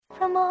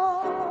The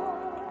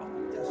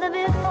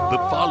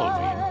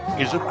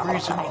following is a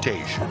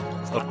presentation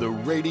of the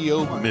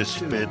Radio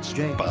Misfits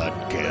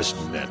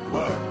Podcast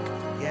Network.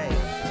 Yay.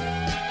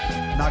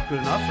 Not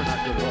good enough or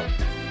not good at all?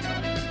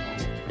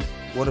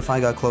 What if I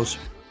got closer?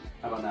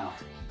 How about now?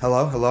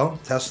 Hello?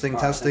 Testing,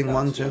 testing,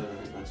 1, 2.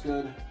 That's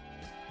good.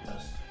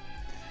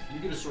 You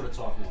can just sort of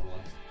talk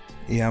normally.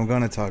 Yeah, I'm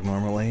going to talk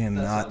normally and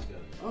That not sounds good.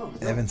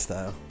 Evan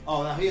style.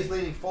 Oh, now he is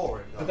leaning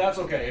forward. But that's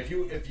okay. If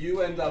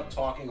you end up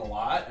talking a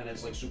lot and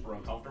it's like super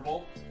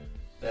uncomfortable,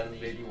 then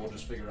maybe we'll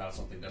just figure out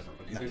something different.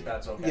 But do you think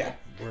that's okay? Yeah,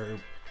 we're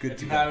good If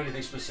to you go. have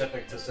anything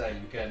specific to say,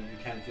 you can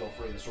feel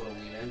free to sort of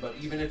lean in. But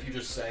even if you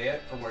just say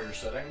it from where you're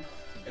sitting,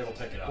 it'll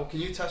pick it up. Well, can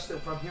you test it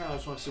from here? I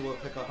just want to see what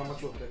it'll pick up. How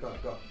much will it pick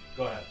up?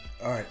 Go ahead.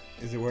 All right,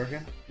 is it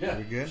working? Yeah.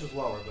 We good? It's just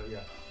lower, but yeah.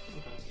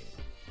 Okay.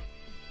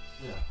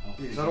 Yeah.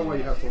 Because I don't want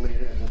you to have to lean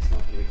in. That's not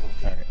going to be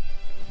comfortable. All right.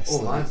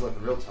 Oh, mine's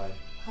looking real tight.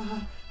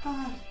 It's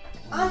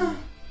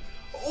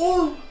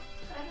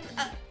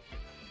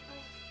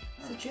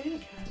a Jada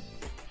cat.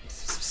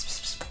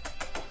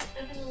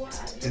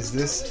 Is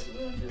this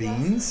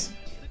beans?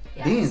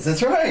 Beans,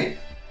 that's right.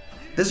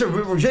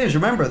 James,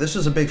 remember, this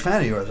is a big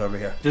fan of yours over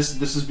here. This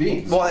is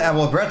Beans.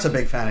 Well, Brett's a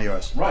big fan of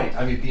yours. Right.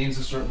 I mean, Beans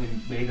has certainly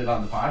made it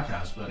on the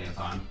podcast plenty of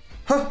time.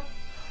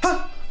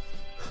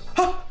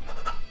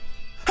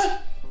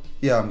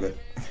 Yeah, I'm good.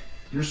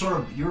 Your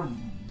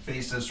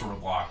face is sort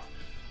of blocked.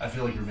 I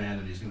feel like your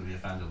vanity is going to be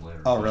offended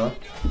later. Oh, really?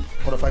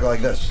 What if I go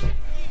like this?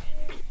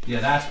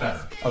 Yeah, that's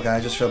better. Okay, I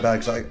just feel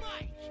bad because I...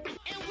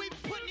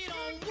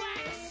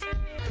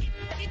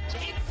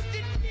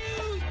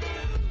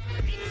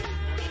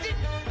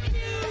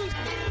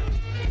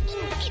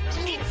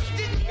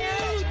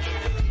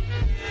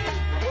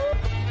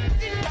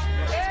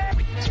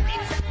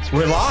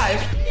 We're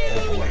live.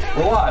 Oh boy.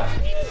 We're live.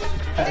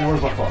 Hey,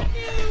 where's my phone?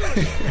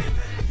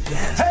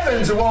 Yes.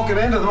 Heavens and welcome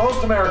into the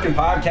most American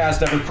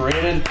podcast ever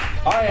created.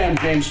 I am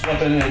James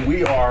Flippin, and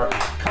we are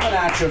coming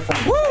at you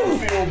from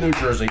Bloomfield, New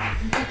Jersey,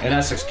 in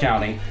Essex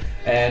County.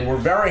 And we're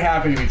very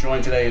happy to be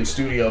joined today in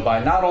studio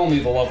by not only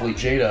the lovely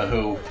Jada,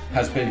 who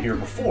has been here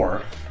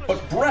before,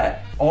 but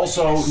Brett,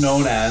 also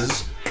known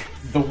as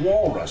the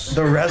Walrus.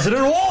 The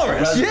Resident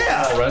Walrus,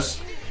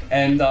 Walrus.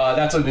 And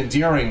that's an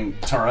endearing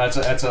term.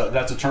 That's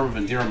a term of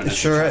endearment. It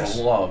sure is. Of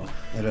love.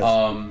 It is.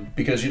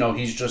 Because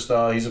he's just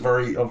he's a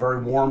very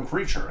warm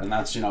creature, and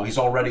that's he's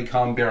already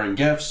come bearing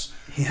gifts.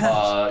 He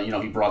has.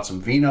 He brought some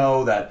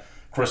vino that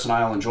Chris and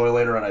I will enjoy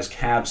later on his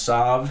Cab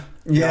Sauv.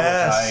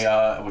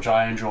 Yes. Which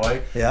I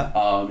enjoy. Yeah.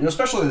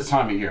 Especially this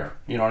time of year.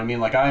 You know what I mean?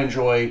 Like I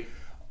enjoy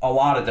a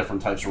lot of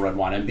different types of red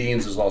wine, and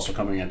Beans is also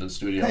coming into the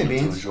studio to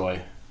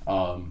enjoy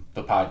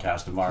the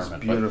podcast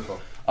environment. It's beautiful.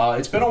 But,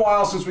 it's been a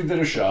while since we did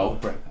a show.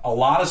 Right. A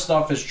lot of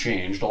stuff has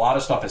changed. A lot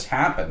of stuff has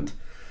happened.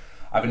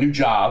 I have a new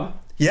job.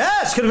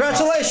 Yes,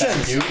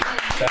 congratulations. Thank you.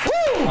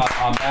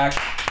 I'm back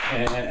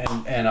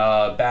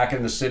and back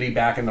in the city,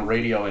 back in the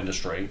radio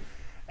industry,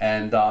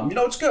 and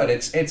it's good.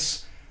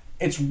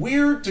 It's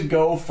weird to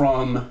go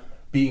from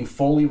being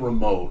fully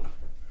remote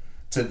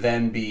to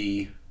then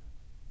be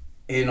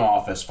in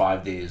office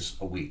 5 days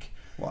a week.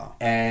 Wow.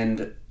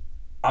 And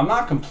I'm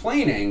not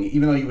complaining,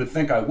 even though you would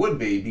think I would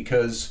be,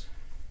 because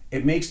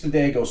it makes the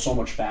day go so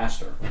much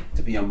faster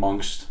to be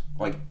amongst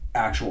like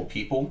actual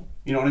people.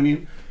 You know what I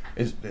mean?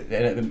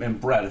 And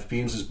Brett, if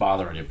Beans is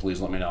bothering you, please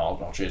let me know.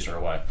 I'll chase her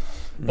away.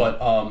 Mm-hmm. But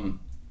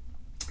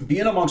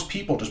being amongst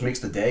people just makes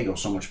the day go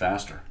so much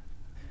faster.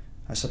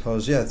 I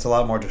suppose, yeah, it's a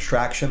lot more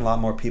distraction, a lot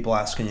more people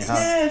asking you how.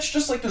 Yeah, it's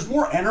just like there's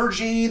more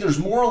energy, there's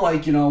more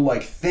like,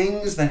 like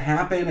things that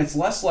happen. It's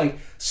less like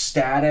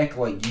static,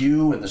 like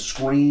you and the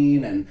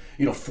screen and,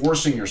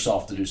 forcing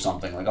yourself to do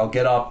something. Like I'll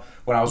get up,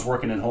 when I was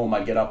working at home,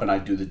 I'd get up and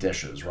I'd do the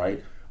dishes,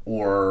 right?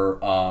 Or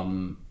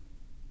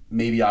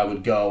maybe I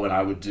would go and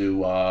I would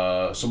do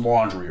some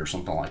laundry or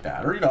something like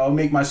that. Or,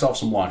 make myself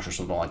some lunch or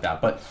something like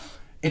that. But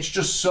it's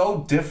just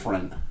so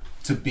different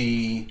to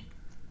be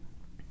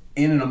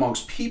in and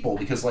amongst people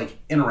because, like,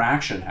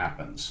 interaction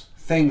happens.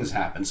 Things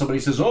happen. Somebody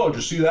says, oh, did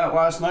you see that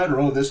last night? Or,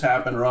 oh, this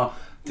happened. Or, oh,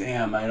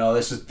 damn, I know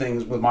this is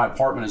things with my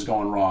apartment is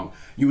going wrong.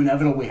 You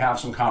inevitably have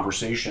some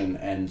conversation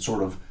and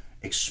sort of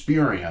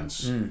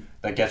experience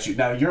that gets you.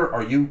 Now,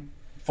 are you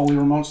fully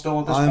remote still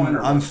at this point?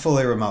 Or I'm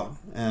fully remote.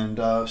 And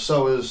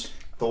so is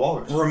the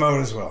Walrus.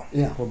 Remote as well.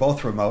 Yeah, we're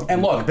both remote.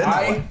 And look,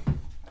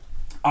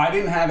 I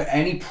didn't have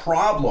any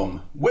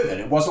problem with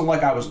it. It wasn't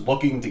like I was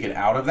looking to get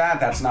out of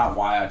that. That's not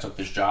why I took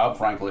this job.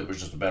 Frankly, it was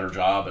just a better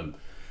job and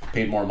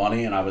paid more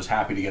money, and I was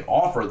happy to get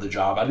offered the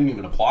job. I didn't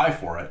even apply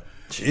for it.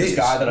 Jeez. This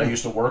guy that I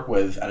used to work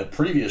with at a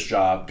previous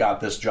job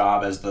got this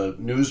job as the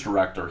news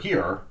director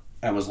here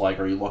and was like,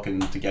 are you looking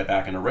to get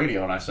back into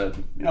radio? And I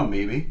said,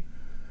 maybe.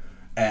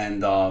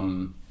 And,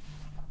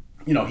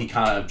 he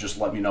kind of just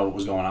let me know what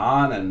was going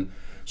on, and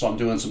so I'm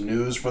doing some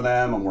news for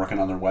them. I'm working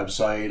on their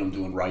website. I'm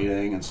doing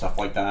writing and stuff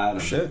like that.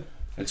 And shit.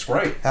 It's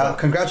great.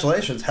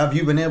 Congratulations. Have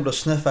you been able to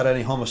sniff out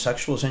any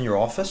homosexuals in your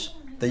office?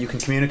 that you can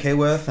communicate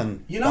with?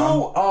 And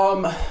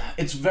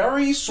it's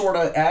very sort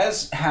of,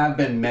 as have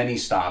been many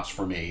stops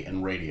for me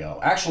in radio.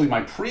 Actually,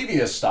 my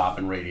previous stop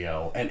in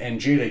radio, and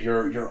Jada,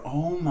 your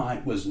oh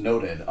my was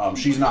noted.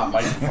 She's not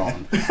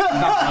microphone,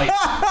 not mic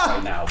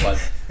right now, but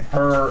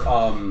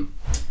her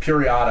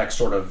periodic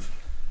sort of.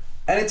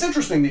 And it's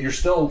interesting that you're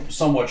still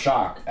somewhat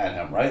shocked at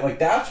him, right? Like,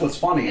 that's what's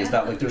funny is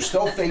that, like, there's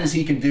still things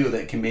he can do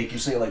that can make you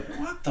say, like,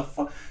 what the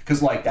fuck?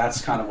 Because, like,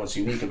 that's kind of what's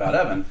unique about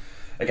Evan.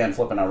 Again,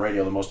 Flippin' Out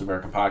Radio, the most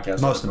American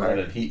podcast. Most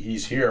American.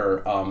 He's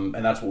here,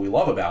 and that's what we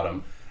love about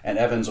him. And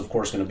Evan's, of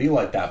course, going to be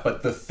like that.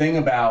 But the thing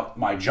about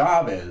my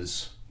job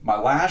is, my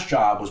last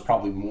job was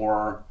probably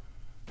more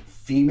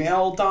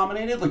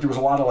female-dominated. Like, there was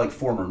a lot of, like,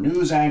 former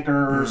news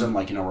anchors and,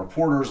 like,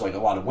 reporters, like, a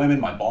lot of women.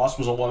 My boss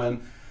was a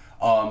woman.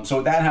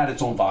 So that had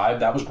its own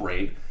vibe. That was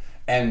great.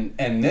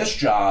 And this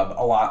job,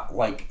 a lot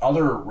like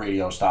other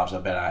radio stops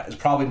I've been at, is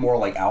probably more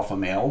like alpha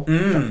male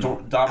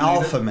dominated.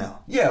 Alpha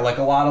male. Yeah, like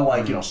a lot of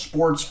like,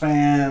 sports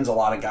fans, a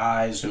lot of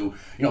guys who,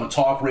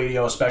 talk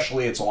radio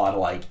especially, it's a lot of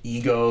like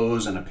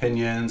egos and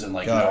opinions and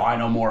like, I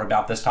know more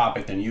about this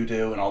topic than you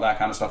do and all that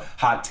kind of stuff.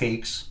 Hot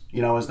takes,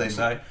 as they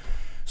say.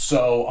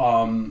 So,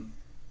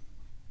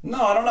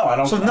 no, I don't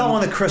know. So no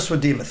one that Chris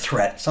would deem a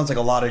threat. Sounds like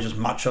a lot of just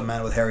macho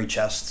men with hairy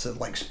chests that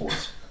like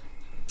sports.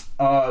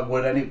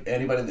 Would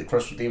anybody that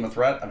Chris would deem a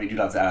threat? I mean, you'd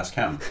have to ask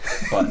him.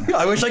 But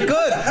I wish I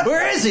could.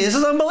 Where is he? This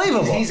is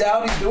unbelievable. He's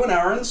out. He's doing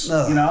errands.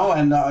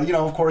 And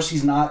of course,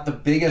 he's not the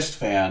biggest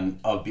fan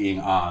of being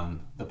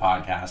on the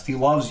podcast. He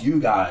loves you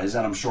guys,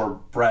 and I'm sure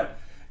Brett.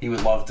 He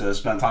would love to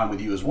spend time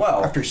with you as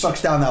well. After he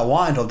sucks down that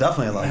wine, he'll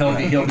definitely love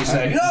it. He'll be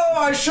saying,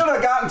 I should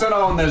have gotten to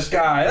know this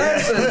guy.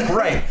 This is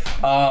great.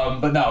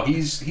 But no,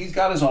 he's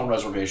got his own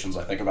reservations,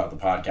 I think, about the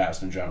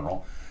podcast in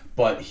general.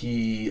 But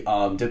he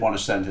did want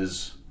to send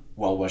his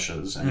well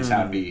wishes, and he's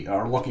happy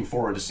or looking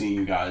forward to seeing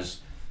you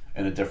guys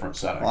in a different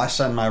setting. Well, I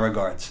send my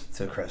regards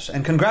to Chris,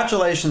 and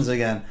congratulations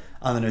again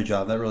on the new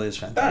job. That really is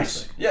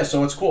fantastic. Thanks. Yeah,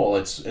 so it's cool.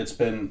 It's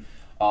been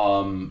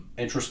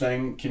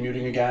interesting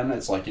commuting again.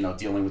 It's like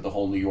dealing with the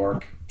whole New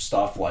York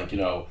stuff, like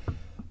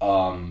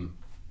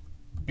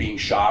being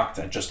shocked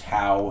at just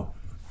how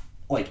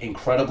like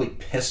incredibly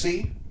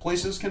pissy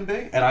places can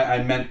be, and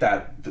I meant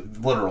that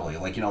literally,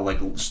 like like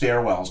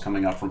stairwells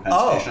coming up from Penn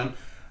Station.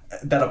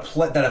 That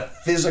a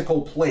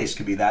physical place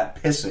could be that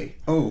pissy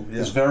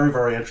is very,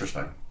 very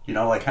interesting.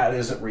 Like how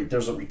does it?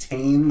 Does it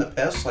retain the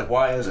piss? Like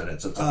why is it?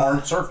 It's a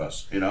hard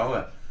surface.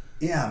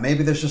 Yeah,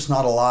 maybe there's just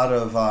not a lot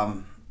of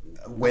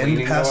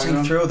wind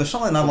passing through. There's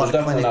certainly not a lot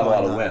of cleaning going on. Definitely not a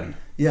lot of wind.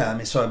 Yeah, I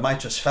mean, so it might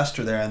just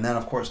fester there, and then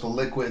of course the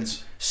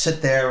liquids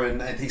sit there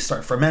and they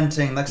start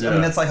fermenting. I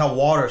mean, that's like how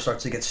water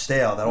starts to get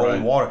stale. That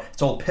old water,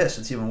 it's old piss.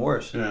 It's even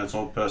worse. Yeah, it's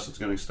old piss. It's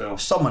getting stale.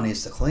 Someone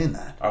needs to clean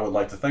that. I would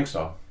like to think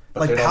so.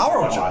 But like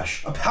power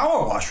wash. A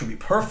power wash would be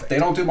perfect. They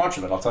don't do much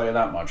of it, I'll tell you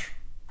that much.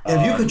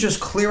 If you could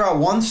just clear out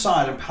one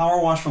side and power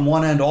wash from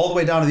one end all the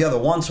way down to the other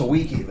once a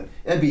week even,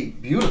 it'd be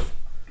beautiful.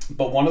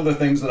 But one of the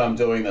things that I'm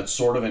doing that's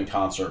sort of in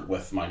concert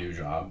with my new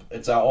job,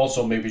 it's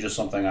also maybe just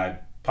something I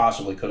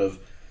possibly could have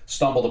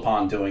stumbled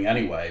upon doing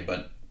anyway,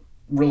 but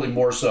really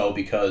more so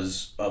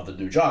because of the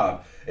new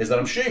job, is that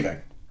I'm shaving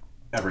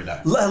every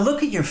day.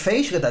 Look at your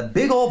face. You got that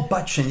big old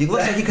butt chin. You look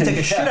like you could take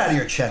a shit out of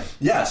your chin.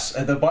 Yes,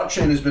 the butt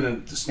chin has been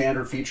a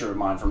standard feature of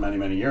mine for many,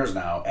 many years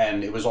now,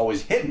 and it was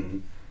always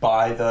hidden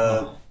by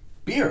the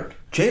beard.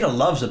 Jada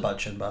loves a butt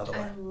chin, by the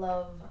way.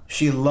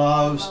 She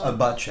loves a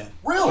butt chin.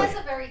 Really? He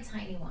has a very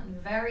tiny one.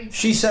 Very tiny.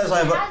 She says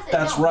I have a...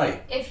 That's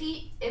right. If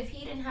he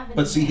didn't have it,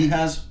 but see, he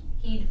has...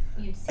 You'd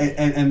see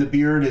and the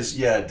beard is...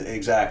 Yeah,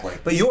 exactly.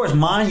 But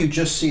mine, you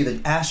just see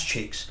the ass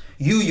cheeks.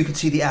 You can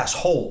see the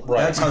asshole.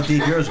 Right. That's how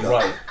deep yours go.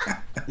 Right.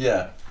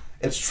 Yeah,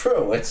 it's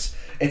true. It's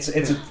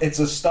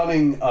a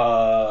stunning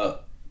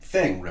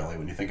thing, really,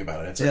 when you think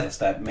about it. It's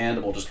that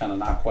mandible just kind of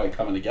not quite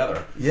coming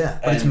together. Yeah,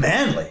 but it's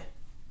manly.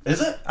 Is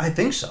it? I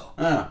think so.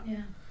 Yeah.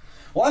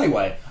 Well,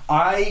 anyway,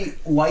 I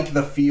like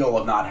the feel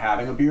of not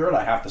having a beard.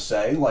 I have to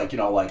say, like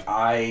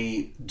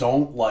I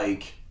don't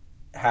like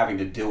having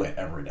to do it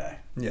every day.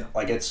 Yeah.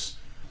 Like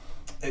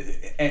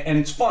and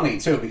it's funny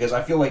too, because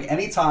I feel like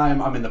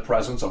anytime I'm in the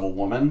presence of a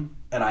woman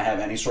and I have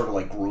any sort of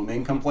like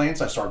grooming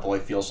complaints, I start to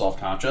like feel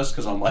self-conscious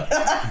because I'm like,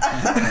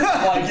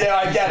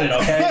 I get it,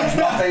 okay? There's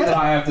nothing that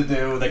I have to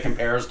do that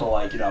compares to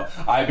like,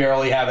 I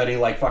barely have any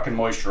like fucking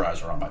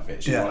moisturizer on my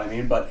face, you know what I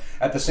mean? But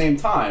at the same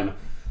time,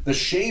 the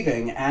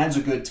shaving adds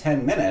a good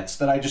 10 minutes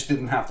that I just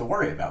didn't have to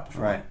worry about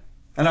before. Right.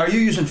 And are you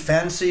using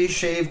fancy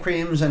shave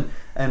creams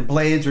and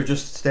blades or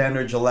just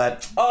standard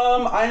Gillette?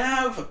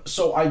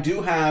 I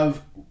do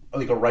have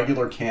like a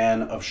regular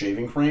can of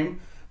shaving cream,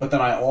 but then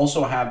I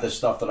also have this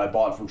stuff that I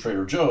bought from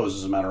Trader Joe's.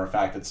 As a matter of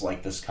fact, it's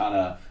like this kind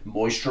of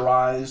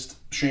moisturized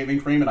shaving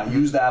cream, and I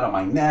use that on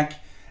my neck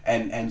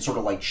and sort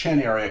of like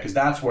chin area, because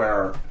that's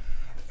where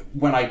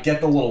when I get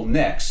the little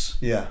nicks,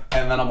 and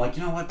then I'm like,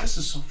 you know what, this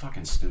is so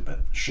fucking stupid.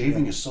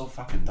 Shaving is so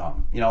fucking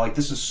dumb. Like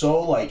this is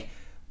so like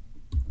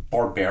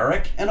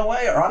barbaric in a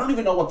way, or I don't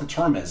even know what the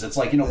term is. It's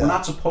like, we're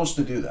not supposed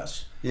to do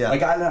this. Yeah.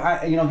 Like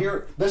I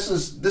here, this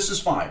is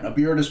fine. A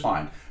beard is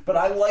fine. But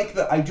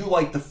I do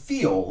like the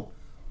feel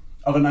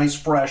of a nice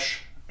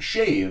fresh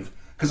shave,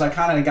 because I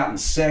kind of had gotten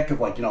sick of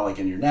like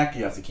in your neck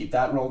you have to keep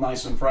that real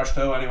nice and fresh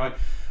too. Anyway,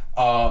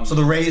 so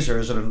the razor,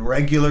 is it a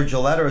regular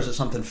Gillette or is it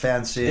something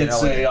fancy?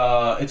 It's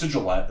a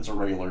Gillette. It's a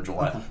regular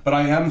Gillette. Okay. But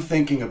I am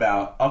thinking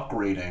about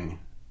upgrading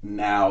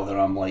now that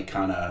I'm like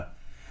kind of.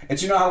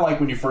 It's how like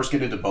when you first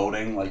get into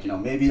boating, like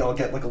maybe I'll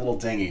get like a little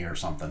dinghy or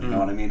something. You know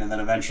what I mean? And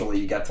then eventually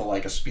you get to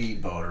like a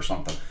speedboat or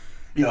something.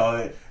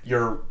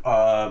 Your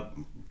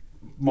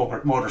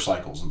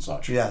motorcycles and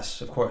such.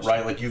 Yes, of course.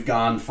 Right, like you've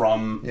gone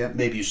from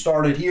maybe you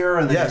started here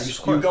and then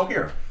you go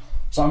here.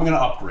 So I'm going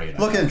to upgrade.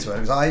 Look into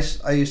it,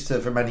 because I used to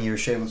for many years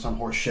shave with some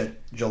horse shit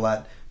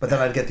Gillette, but then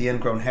I'd get the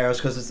ingrown hairs,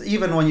 because it's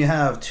even when you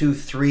have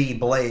 2-3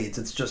 blades,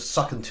 it's just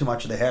sucking too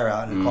much of the hair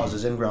out and it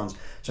causes ingrowns.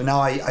 So now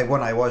I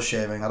when I was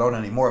shaving, I don't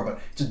anymore, but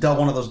it's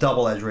one of those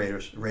double edge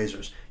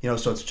razors.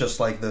 So it's just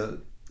like the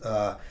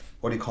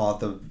what do you call it?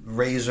 The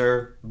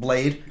razor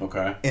blade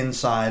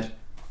inside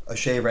a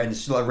shaver, and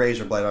it's still a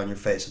razor blade on your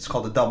face. It's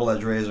called a double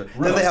edge razor.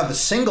 Really? Then they have the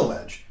single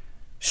edge,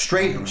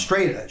 straight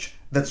edge.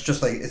 That's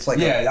just like it's like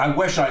I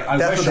wish that's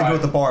what they do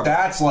with the barber.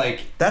 That's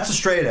a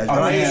straight edge.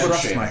 But I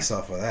trust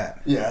myself with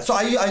that. Yeah, so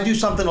I do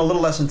something a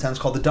little less intense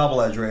called the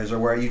double edge razor,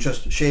 where you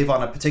just shave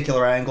on a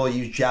particular angle.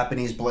 You use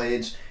Japanese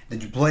blades. The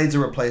blades are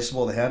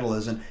replaceable. The handle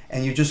isn't,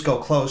 and you just go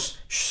close,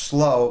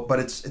 slow. But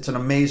it's an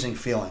amazing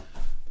feeling.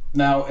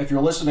 Now, if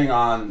you're listening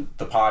on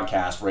the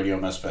podcast,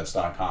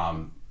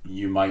 RadioMisfits.com,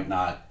 you might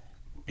not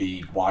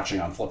be watching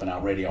on Flippin'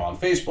 Out Radio on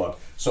Facebook.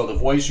 So the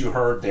voice you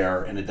heard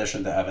there, in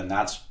addition to Evan,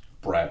 that's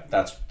Brett.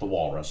 That's the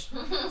Walrus.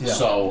 Yeah.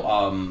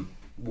 So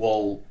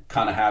we'll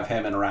kind of have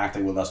him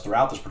interacting with us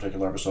throughout this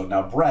particular episode.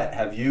 Now, Brett,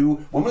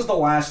 when was the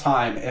last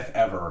time, if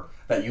ever,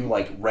 that you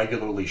like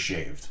regularly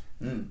shaved?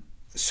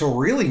 So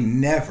really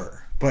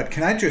never. But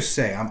can I just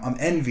say, I'm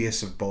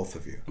envious of both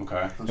of you.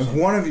 Okay. Of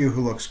one of you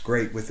who looks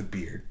great with a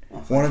beard,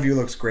 one of you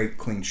looks great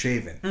clean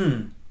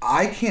shaven.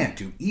 I can't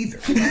do either.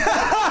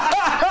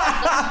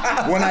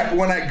 When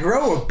I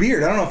grow a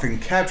beard, I don't know if you can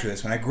capture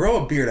this. When I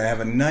grow a beard, I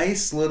have a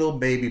nice little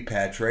baby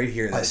patch right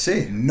here. I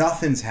see.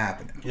 Nothing's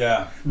happening.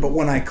 Yeah. But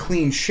when I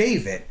clean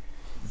shave it,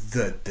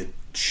 the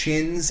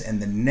chins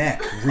and the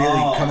neck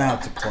really come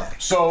out to play.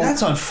 So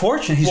that's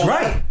unfortunate. He's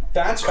right.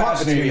 That's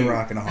fascinating. Between a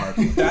rock and a hard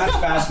place. That's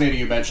fascinating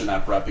you mentioned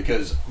that, Brett,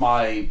 because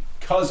my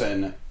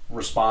cousin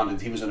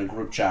responded. He was in a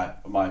group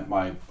chat,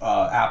 my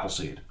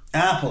Appleseed.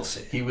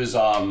 Appleseed. He was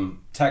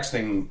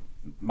texting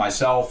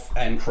myself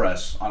and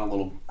Chris on a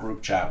little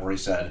group chat where he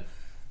said,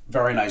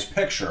 very nice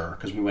picture,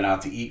 because we went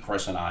out to eat,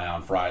 Chris and I,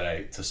 on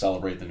Friday to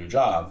celebrate the new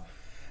job.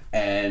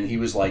 And he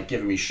was like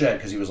giving me shit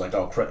because he was like,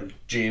 oh,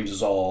 James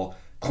is all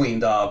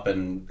cleaned up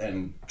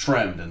and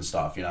trimmed and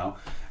stuff, And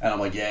I'm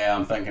like, yeah,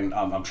 I'm thinking,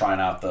 I'm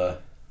trying out the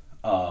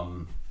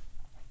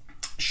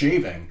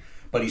shaving.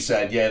 But he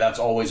said, yeah, that's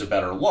always a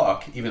better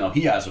look, even though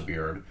he has a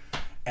beard.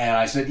 And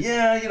I said,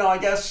 yeah, I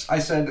guess, I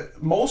said,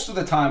 most of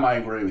the time I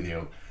agree with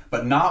you,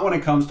 but not when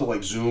it comes to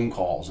like Zoom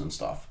calls and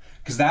stuff.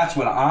 Because that's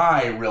when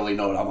I really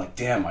know it. I'm like,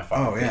 damn, my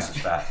fucking face is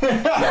fat.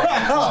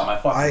 My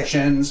fucking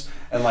chins.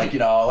 And like,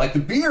 like the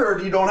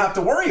beard, you don't have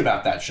to worry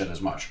about that shit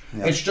as much.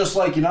 Yeah. It's just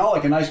like,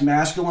 like a nice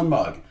masculine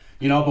mug.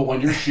 But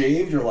when you're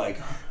shaved, you're like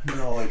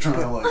trying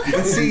to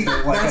like see,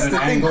 like at an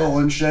angle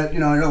and shit.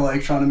 You're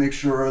like trying to make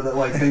sure that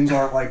like things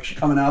aren't like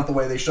coming out the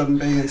way they shouldn't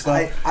be and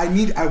stuff.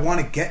 I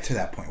want to get to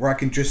that point where I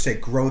can just say,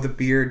 grow the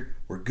beard,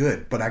 we're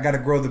good. But I got to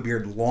grow the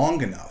beard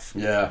long enough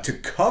to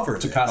cover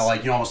to kind of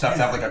like you almost have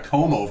to have like a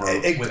comb over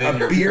within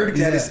your beard.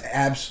 That is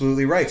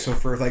absolutely right. So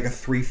for like a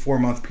 3-4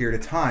 month period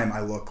of time,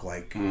 I look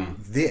like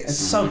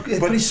this.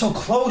 But he's so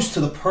close to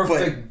the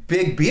perfect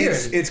big beard.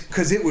 It's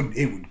because it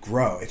would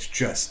grow. It's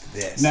just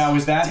this. Now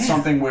is that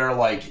something where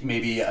like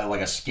maybe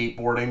like a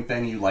skateboarding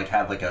thing? You like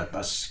have like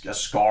a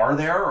scar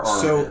there, or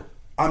so?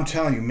 I'm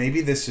telling you,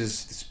 maybe this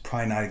is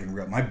probably not even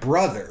real. My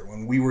brother,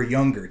 when we were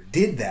younger,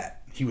 did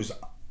that. He was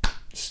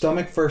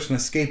stomach first on a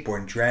skateboard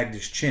and dragged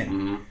his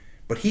chin,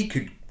 but he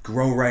could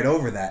grow right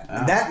over that.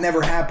 And that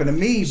never happened to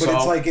me, but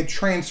it's like it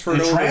transferred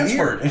over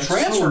here. It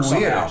transferred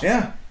somehow.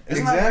 Yeah.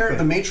 Isn't that weird?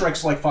 The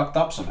Matrix like fucked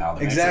up somehow.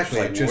 The exactly.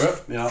 Matrix,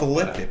 like, just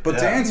flipped it. But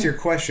to answer your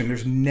question,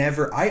 there's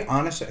never... I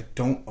honestly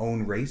don't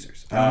own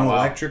razors. I own an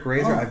electric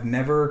razor. I've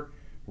never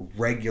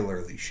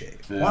regularly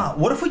shaved. Yeah. Wow.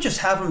 What if we just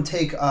have them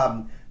take...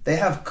 they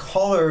have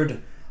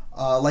colored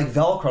like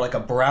Velcro, like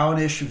a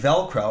brownish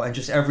Velcro, and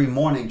just every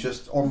morning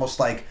just almost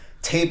like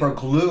tape or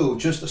glue,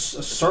 just a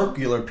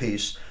circular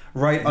piece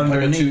right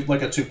underneath,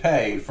 like a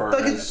toupee for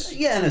in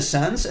a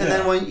sense. And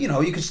then when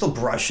you can still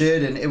brush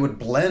it and it would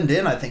blend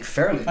in, I think,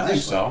 fairly nicely. I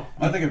think so.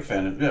 I think it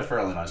fit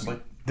fairly nicely.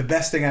 The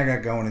best thing I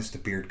got going is the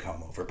beard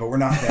comb over, but we're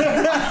not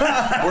there.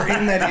 We're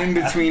in that in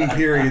between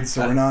period,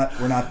 so we're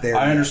not there.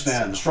 I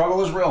understand. The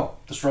struggle is real.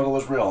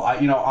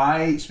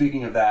 I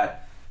speaking of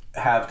that,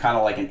 have kind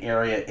of like an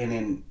area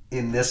in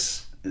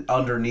this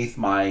underneath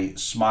my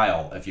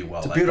smile, if you will.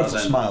 It's a beautiful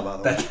smile, by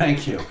the way.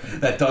 Thank you.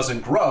 That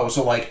doesn't grow,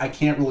 so like I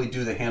can't really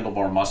do the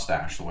handlebar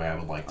mustache the way I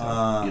would like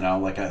to. You know,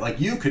 like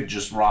you could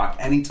just rock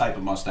any type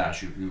of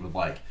mustache you would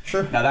like.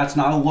 Sure. Now that's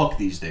not a look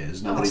these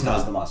days. Nobody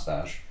does the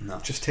mustache. No,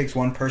 it just takes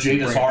one person.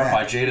 Jada's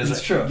horrified. Jada's.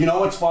 It's true. You know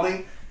what's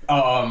funny?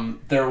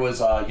 There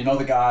was you know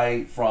the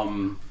guy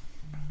from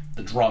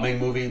the drumming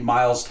movie,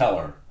 Miles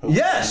Teller.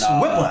 Yes,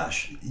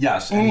 Whiplash.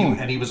 Yes,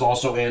 and he was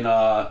also in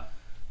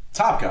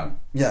Top Gun.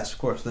 Yes, of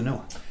course, the new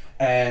one.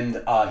 And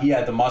he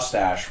had the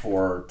mustache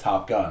for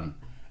Top Gun.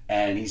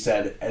 And he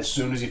said as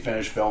soon as he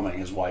finished filming,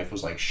 his wife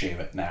was like,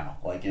 shave it now.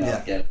 Like, you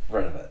know, get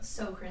rid of it.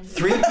 So cringy.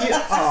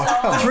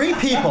 Three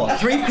people.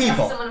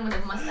 Someone with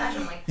a mustache,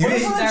 I'm like,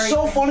 Isn't it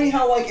so funny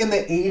how, like, in the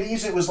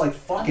 80s, it was, like,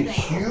 fucking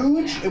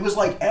huge? Yeah. It was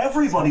like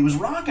everybody was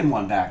rocking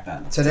one back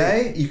then.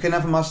 Today, you can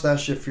have a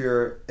mustache if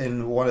you're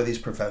in one of these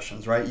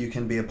professions, right? You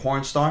can be a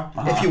porn star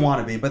if you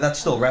want to be, but that's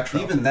still retro.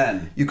 Even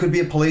then. You could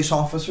be a police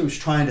officer who's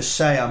trying to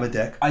say I'm a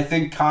dick. I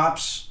think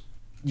cops...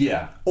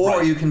 Yeah.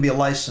 Or you can be a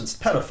licensed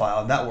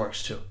pedophile, and that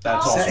works too.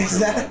 That's also true. Is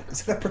that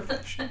a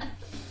profession?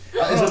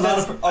 Is it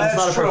not a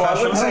That's true. I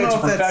wouldn't say it's a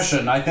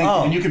profession. I think,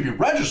 Oh. and you could be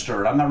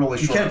registered. I'm not really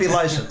sure. You can't be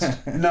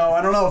licensed. No,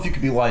 I don't know if you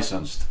could be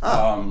licensed.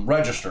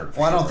 Registered.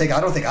 Well, I don't think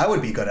I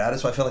would be good at it,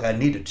 so I feel like I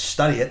need to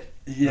study it.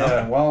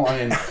 Yeah. Well, I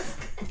mean,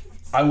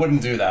 I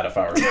wouldn't do that if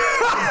I were you.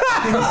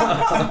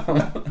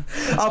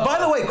 By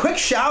the way, quick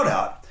shout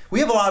out. We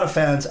have a lot of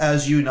fans,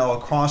 as you know,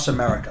 across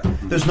America.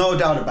 There's no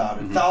doubt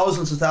about it.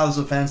 Thousands and thousands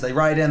of fans. They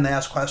write in, they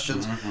ask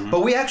questions.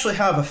 But we actually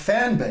have a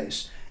fan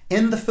base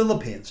in the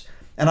Philippines.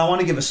 And I want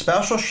to give a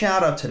special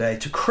shout out today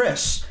to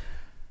Chris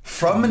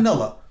from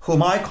Manila,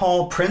 whom I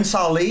call Prince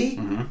Ali,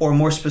 or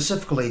more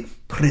specifically,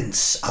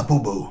 Prince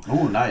Abubu.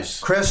 Ooh,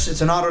 nice. Chris,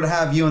 it's an honor to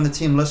have you and the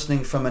team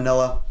listening from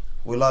Manila.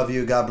 We love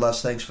you. God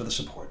bless. Thanks for the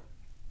support.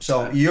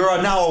 So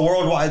you're now a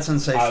worldwide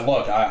sensation.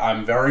 Look,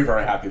 I'm very,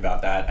 very happy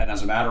about that. And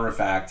as a matter of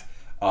fact,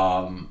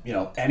 you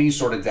know, any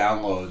sort of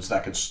downloads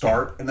that could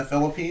start in the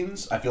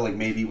Philippines, I feel like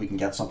maybe we can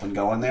get something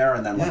going there,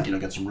 and then like you know,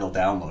 get some real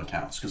download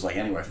counts. Because like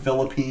anyway,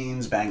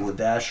 Philippines,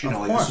 Bangladesh, you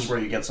know, like this is where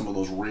you get some of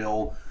those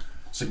real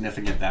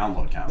significant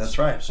download counts. That's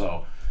right.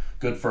 So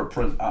good for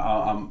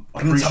I'm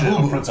appreciative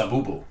of Prince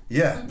Abubu.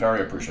 Yeah,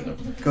 very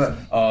appreciative. Good.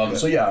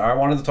 So yeah, I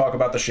wanted to talk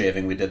about the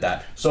shaving. We did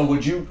that. So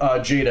would you,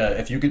 Jada,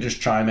 if you could just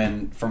chime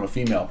in from a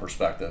female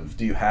perspective,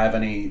 do you have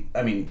any?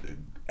 I mean,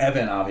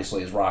 Evan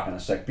obviously is rocking a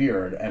sick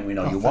beard, and we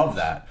know you love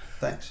that.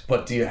 Thanks.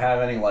 But do you have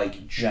any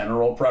like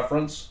general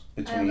preference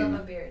between? I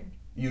love a beard.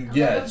 I love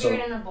a beard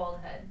and a bald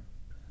head.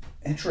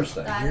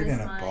 Interesting. That Beard is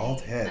and a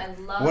bald head.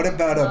 What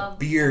about a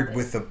beard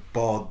with a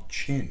bald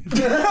chin?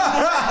 Only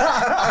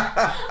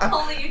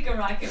you can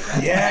rock it,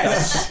 right?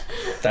 Yes.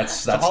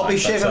 That's I'll be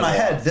nice. That shaving my says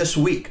a lot. head this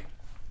week.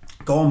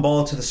 Going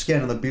bald to the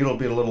skin, and the beard will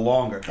be a little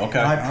longer. Okay.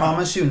 And I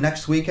promise you,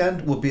 next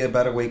weekend will be a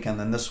better weekend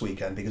than this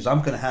weekend, because I'm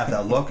going to have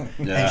that look,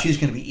 and she's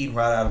going to be eating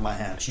right out of my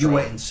hands. You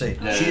wait and see.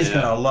 She's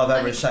going to love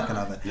every second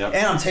of it. Yep.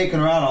 And I'm taking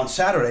her out on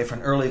Saturday for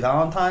an early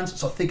Valentine's,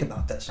 so think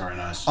about this. Very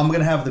nice. I'm going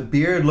to have the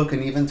beard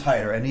looking even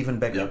tighter and even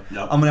bigger.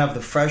 Yep. I'm going to have the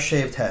fresh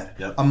shaved head.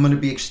 Yep. I'm going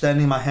to be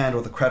extending my hand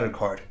with a credit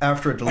card.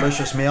 After a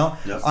delicious meal,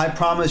 I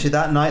promise you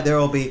that night there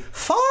will be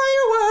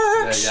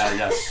fireworks!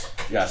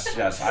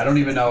 Yes. I don't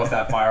even know if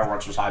that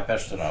fireworks was high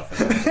pitched enough.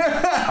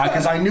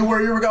 Because I knew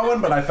where you were going,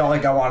 but I felt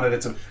like I wanted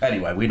it to.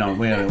 Anyway, we know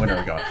where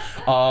we're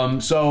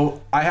going.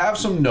 So I have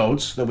some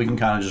notes that we can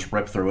kind of just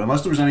rip through.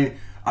 Unless there was any,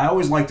 I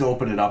always like to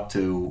open it up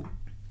to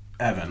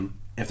Evan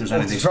if there's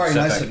anything it's very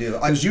specific. nice of you.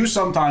 Because you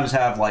sometimes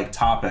have like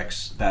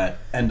topics that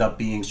end up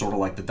being sort of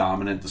like the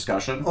dominant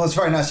discussion. Well, it's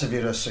very nice of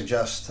you to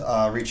suggest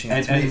reaching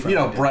out to me. And you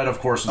know, Brett, of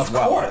course, as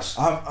well. Of course.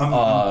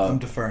 I'm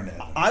deferring to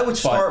Evan. I would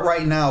start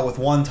right now with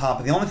one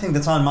topic. The only thing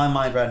that's on my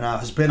mind right now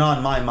has been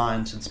on my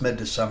mind since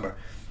mid-December.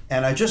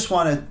 And I just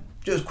want to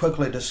just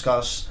quickly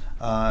discuss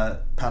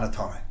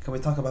panettone. Can we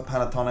talk about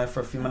panettone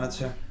for a few minutes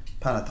here?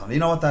 Panettone. You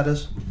know what that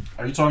is?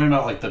 Are you talking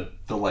about like the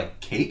like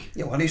cake?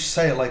 Yeah, why do you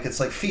say it like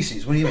it's like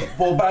feces? What do you mean?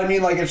 Well, but I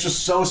mean, like, it's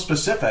just so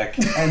specific.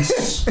 And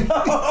so,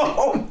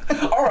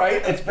 all right,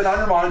 it's been on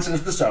your mind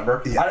since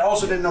December. Yeah. I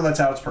also didn't know that's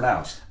how it's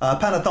pronounced.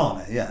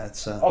 Panettone, yeah.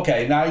 It's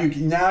Okay, now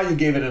you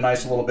gave it a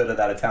nice little bit of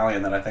that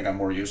Italian that I think I'm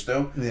more used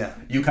to. Yeah.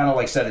 You kind of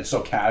like said it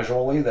so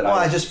casually that well,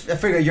 I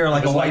figured you're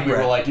like a white we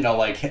bread. were like, you know,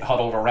 like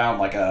huddled around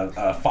like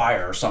a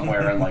fire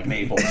somewhere in like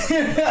Naples. You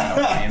know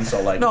what I mean?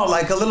 So like no,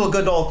 like a little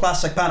good old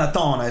classic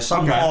panettone.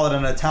 Some call it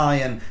an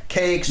Italian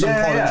cake. Some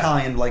call it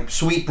Italian like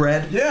sweet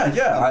bread.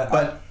 Yeah.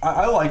 But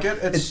I like it.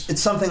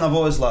 It's something I've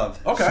always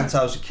loved since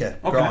I was a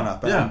kid, growing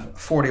up. And I'm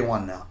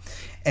 41 now.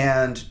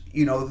 And,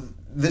 you know,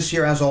 this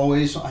year, as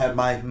always, I had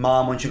my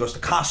mom, when she goes to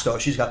Costco,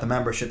 she's got the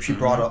membership. She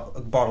bought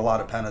a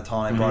lot of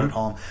panettone, brought it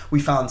home.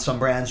 We found some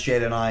brands,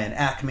 Jada and I, an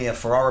Acme, a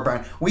Ferrara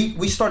brand.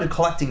 We started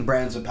collecting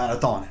brands of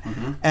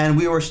panettone. And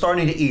we were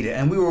starting to eat it.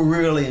 And we were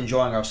really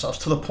enjoying ourselves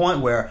to the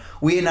point where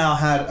we now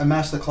had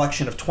amassed a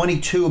collection of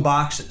 22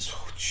 boxes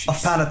of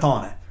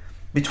panettone.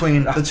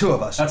 between the two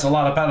of us. That's a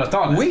lot of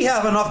panettone. We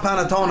have enough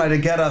panettone to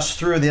get us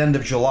through the end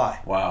of July.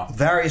 Wow.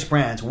 Various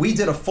brands. We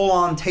did a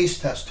full-on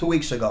taste test 2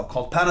 weeks ago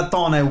called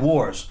Panettone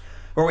Wars,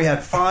 where we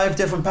had 5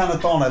 different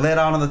panettone laid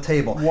out on the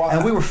table. Wow.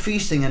 And we were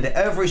feasting into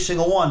every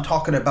single one,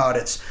 talking about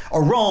its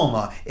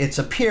aroma, its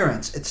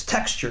appearance, its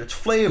texture, its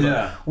flavor.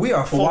 Yeah. We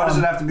are full. Why does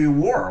it have to be a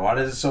war? Why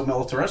is it so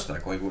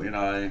militaristic? Like, you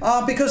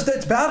know, because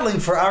it's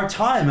battling for our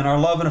time and our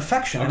love and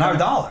affection and our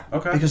dollar.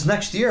 Okay. Because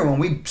next year when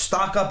we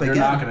stock up again,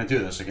 you're not going to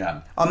do this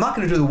again. I'm not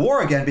going to do the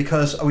war again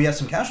because we had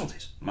some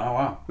casualties. Oh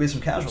wow. We had some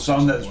casualties.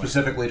 Some that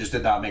specifically just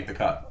did not make the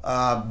cut.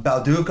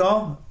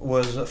 Balduco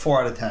was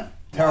 4 out of 10.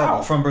 Terrible.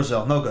 Wow. From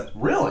Brazil. No good.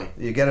 Really?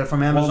 You get it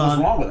from Amazon. What was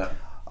wrong with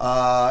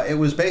it? It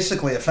was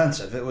basically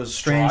offensive. It was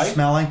strange Dry?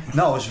 smelling.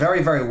 No, it was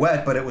very, very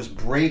wet, but it was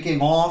breaking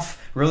off.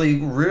 Really,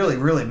 really,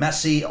 really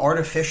messy,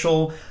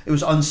 artificial. It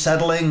was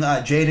unsettling.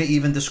 Jada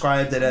even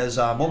described it as,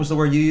 what was the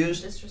word you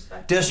used?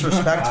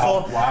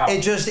 Disrespectful. Wow.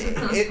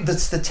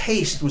 The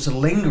taste was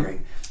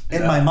lingering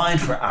in my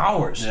mind for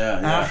hours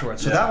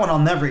afterwards. So that one I'll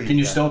never eat. Can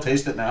you again. still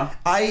taste it now?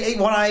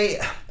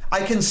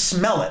 I can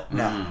smell it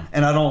now,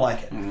 and I don't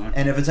like it.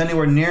 And if it's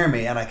anywhere near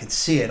me and I can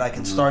see it, I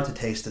can start to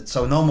taste it.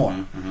 So no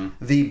more.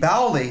 The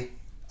Bauli,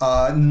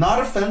 not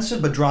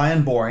offensive, but dry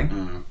and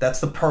boring. That's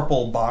the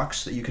purple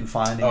box that you can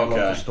find in your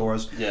local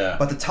stores. Yeah.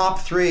 But the top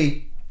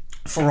 3,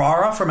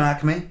 Ferrara from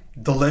Acme,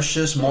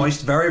 delicious,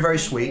 moist, very, very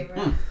sweet.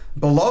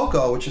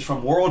 Bolocco, which is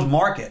from World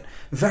Market,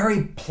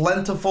 very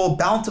plentiful,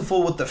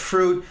 bountiful with the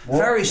fruit,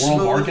 very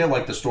smooth. World Market,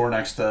 like the store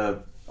next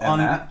to...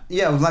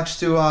 next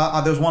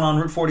to there's one on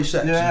Route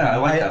 46. Yeah, I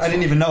like that. I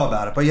didn't even know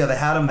about it, but yeah, they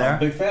had them there. I'm a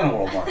big fan of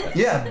World Market.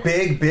 Yeah,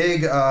 big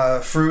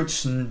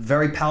fruits and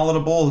very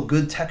palatable,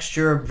 good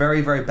texture,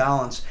 very, very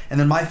balanced. And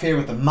then my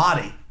favorite, the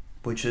Matti,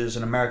 which is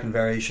an American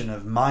variation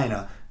of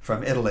Mina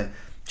from Italy.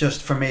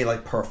 Just for me,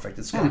 like perfect.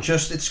 It's got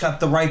it's got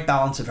the right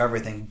balance of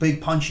everything.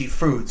 Big punchy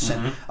fruits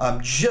and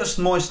just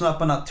moist enough,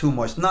 but not too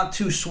moist, not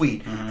too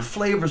sweet. The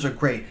flavors are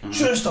great.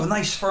 Just a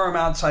nice firm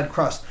outside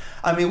crust.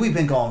 I mean, we've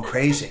been going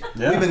crazy.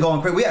 We've been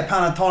going crazy. We had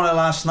panettone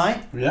last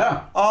night.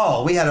 Yeah.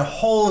 Oh, we had a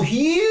whole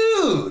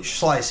huge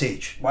slice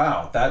each.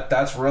 Wow,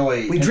 that's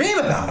really... We dream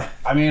about it.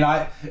 I mean,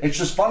 it's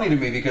just funny to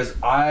me because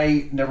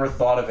I never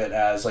thought of it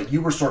as, like,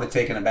 you were sort of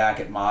taken aback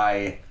at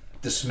my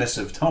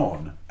dismissive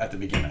tone at the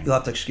beginning. You'll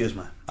have to excuse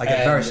me. I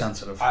get very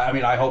sensitive. I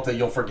mean, I hope that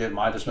you'll forgive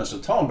my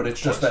dismissive tone, but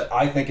it's just that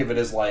I think of it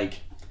as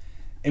like,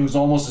 it was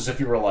almost as if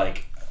you were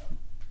like,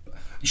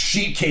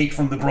 sheet cake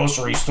from the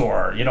grocery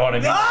store, you know what I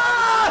mean?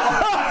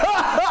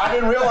 I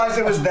didn't realize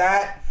it was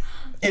that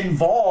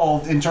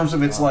involved in terms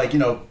of its like, you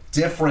know,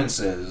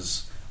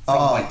 differences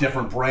from like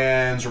different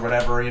brands or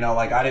whatever, you know,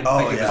 like I didn't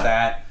think it was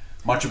that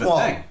much of a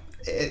thing.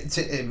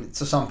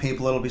 To some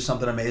people it'll be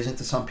something amazing,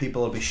 to some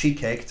people it'll be sheet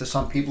cake, to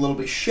some people it'll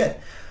be shit.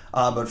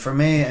 But for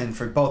me and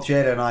for both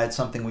Jada and I, it's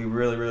something we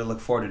really, really look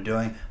forward to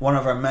doing. One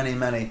of our many,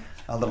 many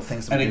little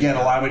things that we do. And again,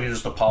 allow me to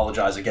just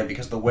apologize again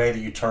because the way that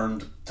you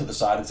turned to the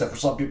side and said for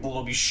some people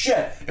it'll be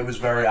shit, it was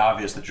very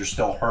obvious that you're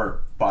still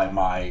hurt by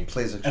my,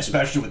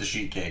 especially with the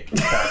sheet cake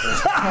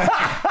characters.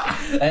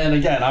 And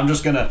again, I'm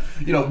just gonna,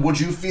 you know, would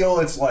you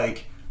feel it's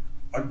like,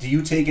 do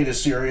you take it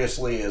as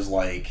seriously as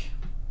like,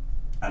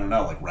 I don't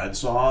know, like red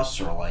sauce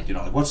or like, you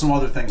know, like what's some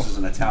other things as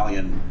an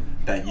Italian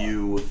that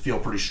you feel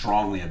pretty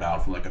strongly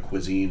about from like a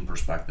cuisine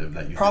perspective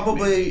that you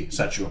probably think maybe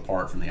sets you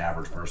apart from the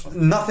average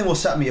person? Nothing will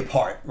set me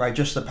apart, right?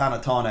 Just the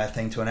panettone, I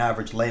think, to an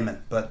average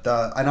layman. But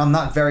and I'm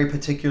not very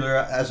particular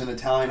as an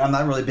Italian. I'm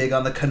not really big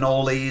on the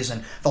cannolis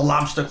and the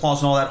lobster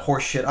claws and all that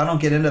horse shit. I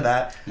don't get into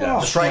that. Yeah,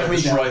 the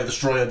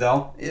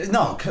Stroyadelle?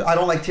 No, I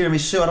don't like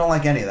tiramisu. I don't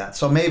like any of that.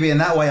 So maybe in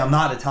that way, I'm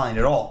not Italian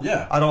at all.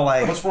 Yeah. I don't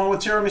like... What's wrong with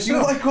tiramisu?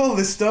 You like all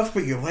this stuff,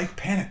 but you like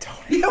panettone.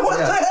 Yeah, what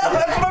the hell?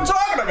 That's what I'm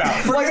talking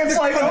about. Like, it's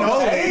like,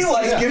 okay,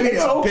 like, give me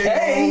it's a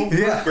okay.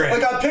 Yeah.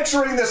 Like, I'm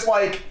picturing this,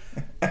 like,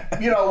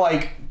 you know,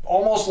 like,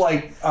 almost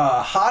like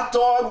hot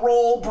dog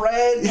roll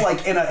bread,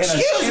 like in a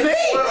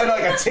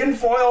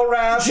tinfoil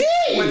wrap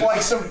with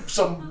like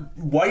some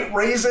white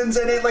raisins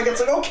in it. Like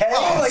it's like okay,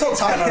 like so it's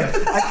kind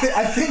of.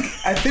 I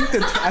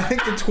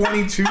think the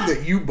 22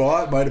 that you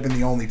bought might have been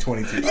the only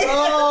 22. Yeah,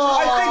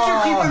 I think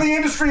you're keeping the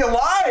industry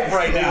alive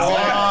right now.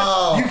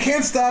 Wow. You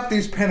can't stop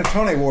these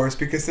panettone wars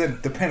because then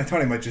the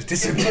panettone might just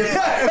disappear.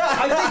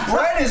 I think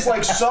Brett is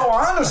like so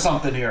onto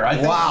something here. I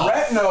think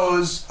Brett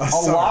knows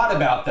a lot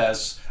about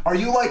this. Are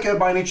you like,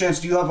 by any chance,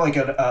 do you have like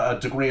a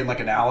degree in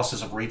like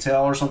analysis of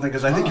retail or something?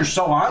 Because I think you're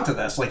so onto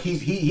this. Like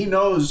he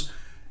knows,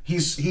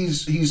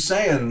 he's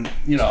saying,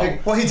 you know.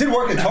 Well, he did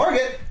work at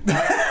Target.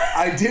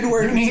 I did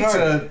work at Target. You need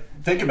to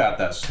think about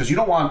this because you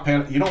don't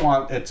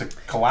want it to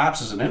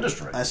collapse as an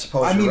industry. I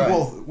suppose. I mean, you're right.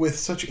 well, with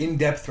such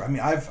in-depth. I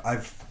mean,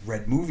 I've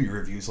read movie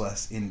reviews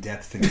less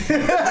in-depth than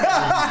movies,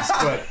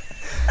 but.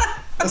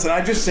 Listen,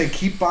 I just say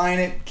keep buying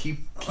it,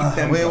 keep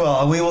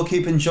We will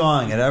keep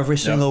enjoying it every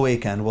single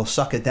weekend. We'll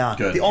suck it down.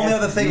 Good. The only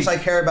other things I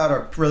care about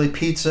are really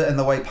pizza and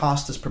the way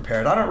pasta's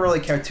prepared. I don't really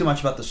care too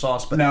much about the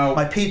sauce, but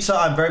my pizza,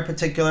 I'm very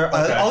particular.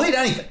 Okay. I'll eat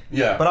anything.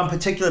 Yeah. But I'm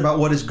particular about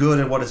what is good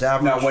and what is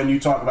average. Now, when you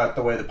talk about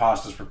the way the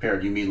pasta's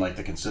prepared, you mean like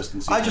the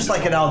consistency? I just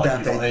like it al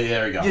dente.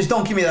 There you go. Just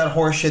don't give me that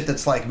horse shit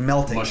that's like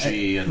melting.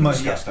 Mushy and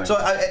disgusting. So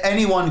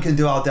anyone can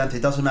do al dente.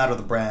 It doesn't matter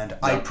the brand.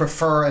 I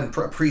prefer and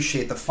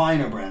appreciate the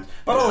finer brands.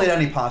 But I'll eat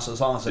any pasta as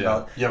long as it's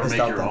about. You ever make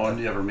your own?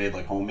 You ever made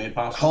like homemade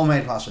pasta?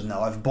 Homemade pasta?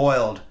 No. I've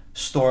boiled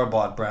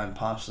store-bought brand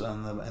pasta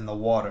in the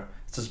water.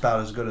 It's about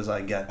as good as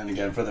I get. And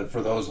again, for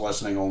those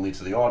listening only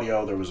to the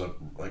audio, there was a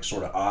like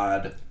sort of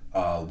odd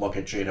look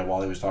at Jada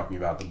while he was talking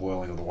about the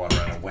boiling of the water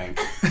and a wink.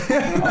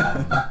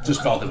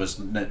 Just felt it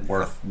was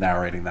worth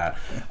narrating that.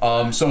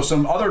 So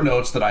some other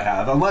notes that I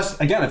have, unless,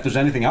 again, if there's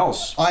anything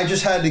else. I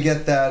just had to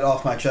get that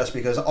off my chest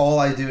because all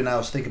I do now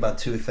is think about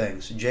two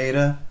things.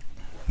 Jada,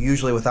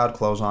 usually without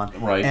clothes on,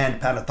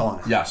 and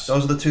panettone. Yes.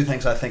 Those are the two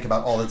things I think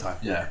about all the time.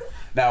 Yeah.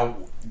 Now,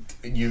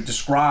 you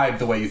described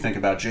the way you think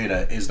about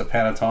Jada. Is the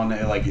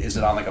panettone, like, is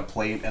it on like a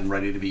plate and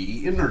ready to be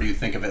eaten, or do you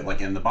think of it like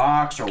in the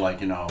box, or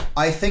like, you know?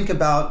 I think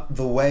about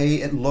the way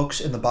it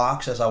looks in the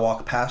box as I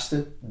walk past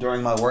it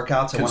during my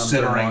workouts and when I'm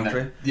doing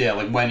laundry.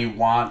 Like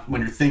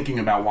when you're thinking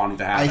about wanting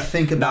to have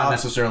it. Not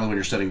necessarily when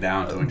you're sitting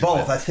down to enjoy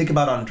both. I think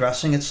about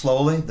undressing it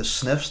slowly,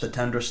 the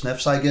tender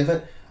sniffs I give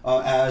it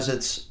as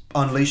it's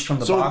unleashed from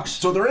the box.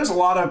 So there is a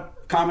lot of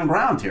common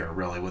ground here,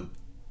 really, with.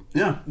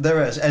 Yeah,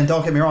 there is, and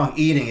don't get me wrong.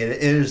 Eating it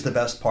is the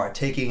best part.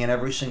 Taking in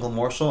every single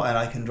morsel, and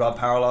I can draw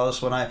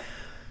parallels when I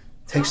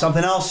take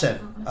something else in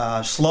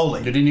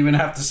slowly. You didn't even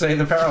have to say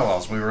the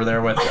parallels. We were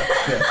there with you.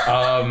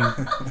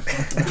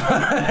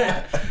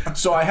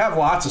 So I have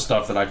lots of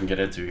stuff that I can get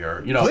into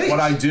here. You know, what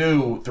I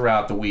do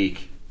throughout the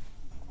week,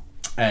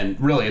 and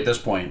really at this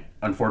point,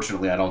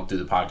 unfortunately, I don't do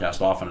the podcast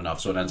often enough,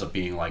 so it ends up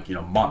being like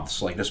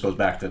months. Like this goes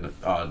back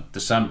to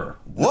December.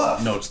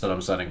 Woof. Notes that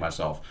I'm sending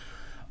myself.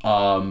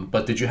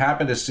 But did you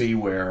happen to see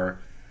where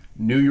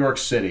New York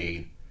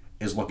City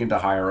is looking to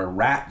hire a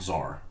rat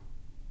czar?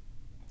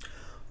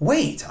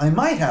 Wait, I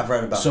might have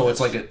read about So it's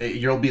like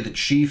you'll be the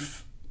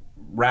chief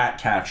rat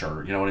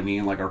catcher, you know what I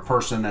mean? Like a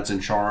person that's in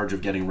charge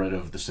of getting rid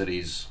of the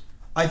city's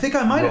I think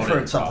I might have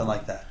heard something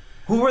like that.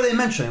 Who were they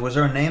mentioning? Was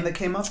there a name that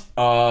came up?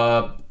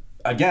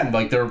 Again,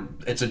 like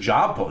it's a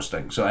job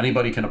posting, so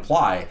anybody can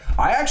apply.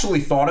 I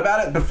actually thought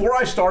about it before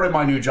I started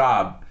my new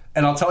job,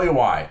 and I'll tell you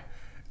why.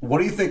 What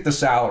do you think the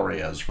salary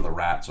is for the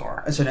rat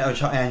czar? It's an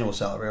annual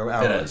salary. Or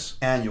hourly. It is.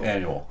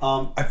 Annual.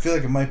 I feel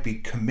like it might be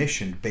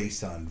commissioned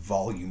based on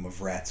volume of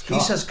rats. He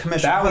says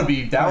commission. That would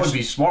be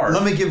smart.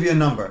 Let me give you a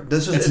number.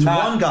 It's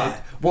one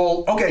guy.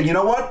 Well, okay, you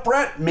know what,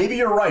 Brett? Maybe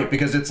you're right,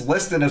 because it's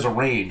listed as a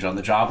range on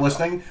the job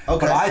listing.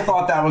 Okay. But I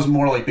thought that was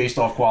more like based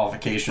off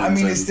qualifications. I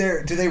mean,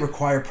 do they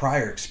require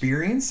prior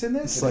experience in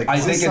this? Like, I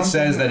think it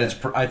says that it's.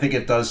 I think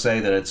it does say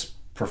that it's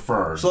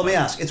preferred. So let me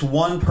ask, it's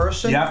one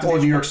person? You have to be a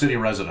New York City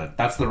resident.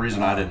 That's the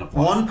reason I didn't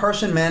apply. One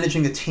person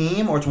managing a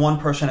team, or it's one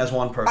person as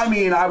one person? I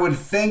mean, I would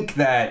think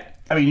that,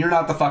 you're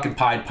not the fucking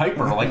Pied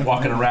Piper, like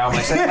walking around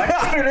like saying, like,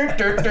 like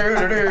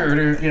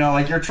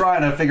you're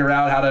trying to figure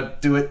out how to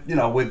do it,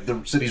 with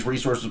the city's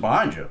resources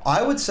behind you.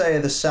 I would say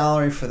the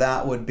salary for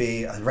that would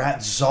be a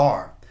rat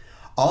czar.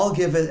 I'll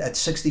give it at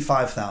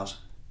 $65,000.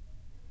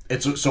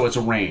 So it's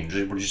a range.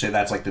 Would you say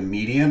that's like the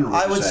median? Or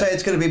I would say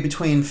it's going to be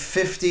between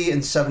 $50,000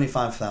 and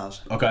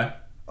 $75,000. Okay.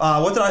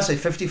 What did I say?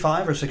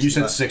 55 or 65? You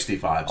said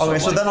 65. Okay,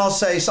 so then I'll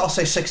say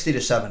 60 to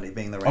 70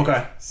 being the range.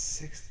 Okay.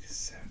 60 to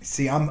 70.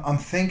 See, I'm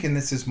thinking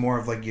this is more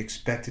of like you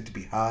expect it to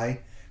be high,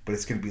 but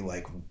it's going to be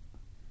like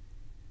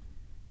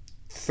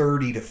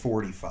 30 to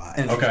 45.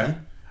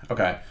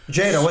 Okay.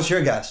 Jada, what's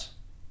your guess?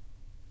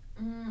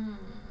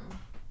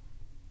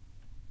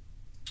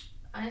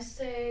 I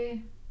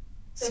say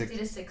 50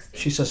 to 60.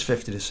 She says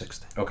 50 to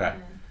 60. Okay.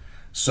 Yeah.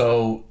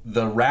 So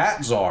the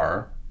rat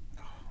czar,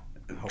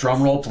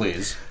 drum roll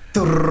please,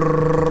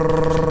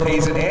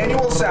 pays an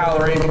annual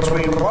salary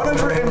between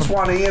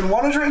 $120,000 and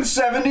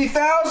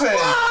 $170,000.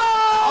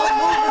 I'm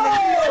moving to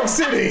New York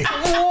City.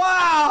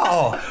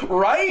 Wow!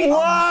 Right?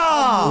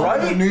 Wow!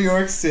 Right? New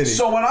York City.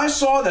 So when I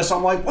saw this,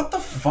 I'm like, what the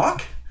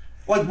fuck?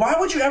 Like, why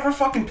would you ever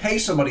fucking pay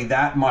somebody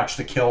that much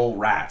to kill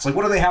rats? Like,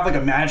 what do they have, like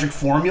a magic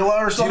formula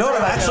or something? Do you know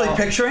what I'm actually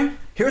picturing?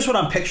 Here's what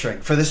I'm picturing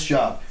for this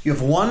job. You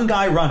have one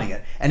guy running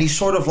it, and he's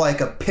sort of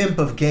like a pimp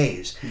of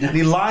gays. And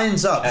he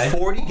lines up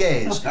 40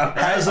 gays,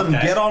 has them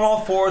get on all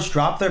fours,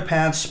 drop their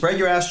pants, spread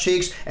your ass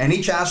cheeks, and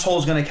each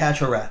asshole's going to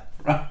catch a rat.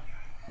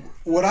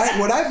 Would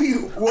I be...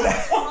 What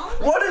is...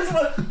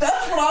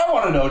 That's what I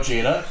want to know,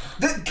 Jada.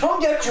 Come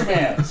get your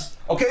mans.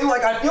 Okay,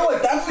 like, I feel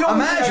like that's the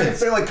only thing I can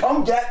say, like,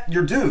 come get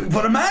your dude.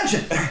 But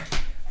imagine.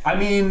 I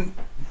mean,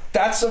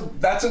 that's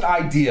an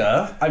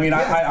idea. I mean,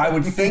 I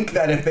would think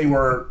that if they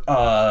were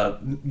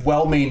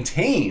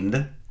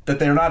well-maintained, that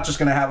they're not just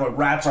going to have a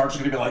rat czar just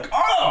going to be like,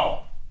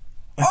 oh,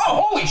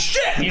 holy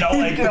shit,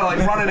 like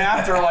running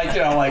after, like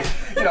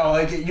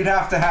you'd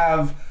have to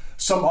have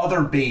some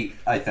other bait,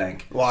 I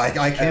think. Well,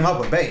 I came up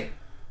with bait.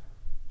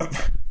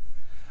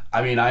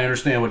 I mean, I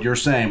understand what you're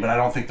saying, but I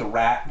don't think the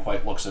rat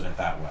quite looks at it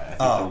that way. I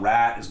think the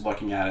rat is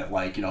looking at it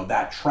like,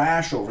 that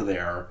trash over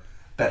there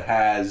that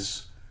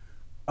has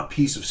a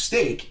piece of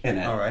steak in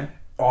it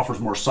offers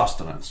more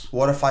sustenance.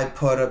 What if I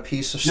put a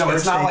piece of steak? No,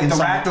 it's not like the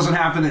rat doesn't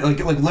happen. Like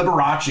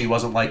Liberace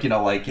wasn't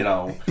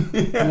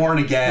born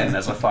again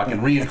as a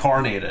fucking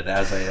reincarnated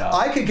as a.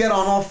 I could get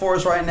on all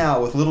fours right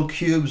now with little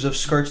cubes of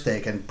skirt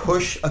steak and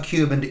push a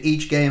cube into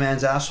each gay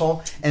man's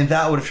asshole, and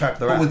that would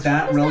attract the rat. Would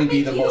that really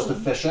be the most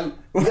efficient?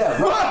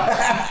 Yeah,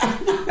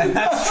 right. And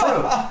that's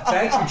true.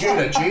 Thank you,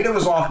 Jada. Jada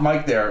was off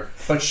mic there,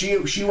 but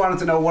she wanted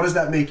to know, what does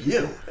that make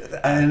you?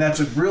 And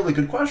that's a really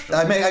good question.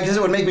 I guess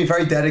it would make me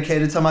very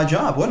dedicated to my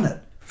job, wouldn't it?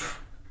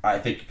 I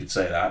think you could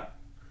say that.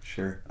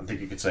 Sure. I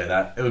think you could say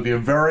that. It would be a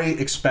very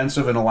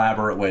expensive and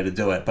elaborate way to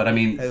do it. But I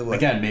mean,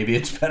 again, maybe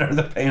it's better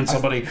than paying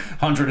somebody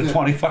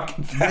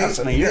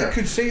 $120,000 a year. They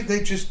could say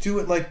they just do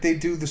it like they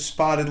do the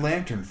spotted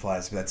lantern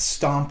flies, that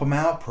stomp them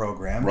out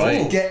program.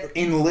 Right. Just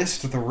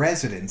enlist the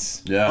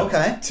residents. Yeah.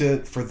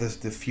 Okay. For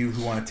the few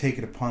who want to take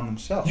it upon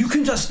themselves. You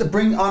can just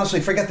honestly,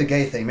 forget the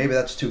gay thing. Maybe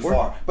that's too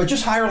far. But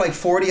just hire like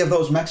 40 of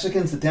those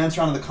Mexicans to dance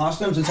around in the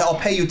costumes and say, I'll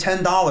pay you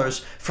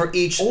 $10 for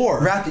each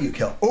rat that you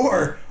kill.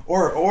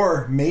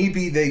 Or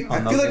maybe they. I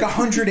feel like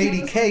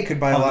 $180K could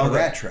buy a lot of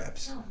rat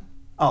traps.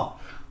 Oh.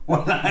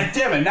 Well,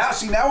 damn it!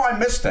 Now I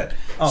missed it.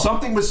 Oh.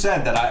 Something was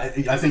said that I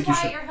think you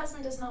should. Why your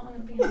husband does not want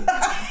to be on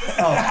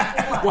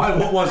Why?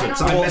 What was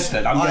it? I missed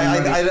it.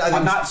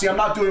 I'm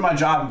not doing my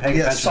job and paying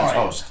attention as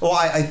host. Well,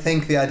 I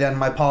think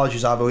my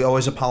apologies, Avi. We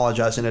always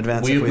apologize in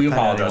advance. We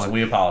apologize.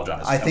 We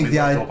apologize. I think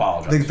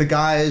the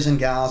guys and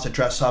gals that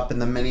dress up in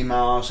the Minnie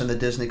Mouse and the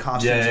Disney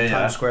costumes in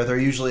Times Square, they're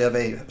usually of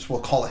we'll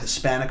call it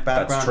Hispanic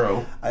background. That's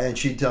true. And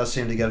she does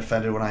seem to get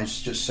offended when I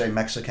just say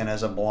Mexican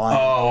as a blind.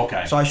 Oh,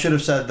 okay. So I should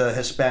have said the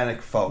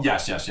Hispanic folk.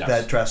 Yes.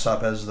 That dress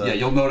up as the... Yeah,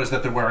 you'll notice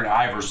that they're wearing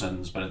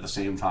Iversons, but at the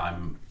same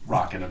time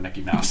rocking a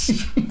Mickey Mouse.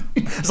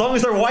 As long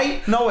as they're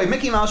white? No, wait,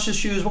 Mickey Mouse's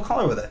shoes, what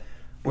color were they?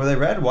 Were they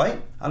red, white?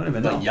 I don't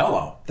even know. They're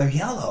yellow. They're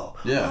yellow?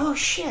 Yeah. Oh,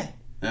 shit.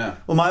 Yeah.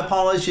 Well, my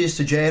apologies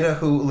to Jada,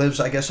 who lives,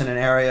 I guess, in an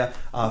area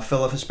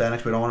full of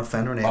Hispanics. We don't want to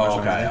offend her neighbors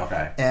or anything.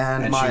 Okay.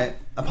 And my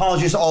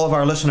apologies to all of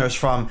our listeners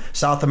from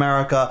South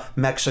America,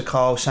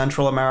 Mexico,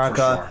 Central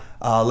America,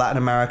 Latin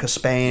America,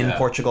 Spain,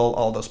 Portugal,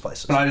 all those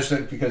places. But I just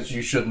think because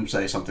you shouldn't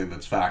say something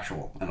that's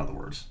factual, in other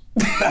words.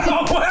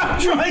 What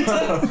I'm trying to...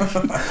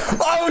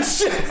 Oh,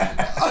 shit!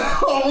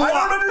 I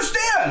don't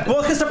understand!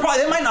 Well, because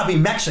they might not be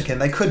Mexican.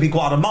 They could be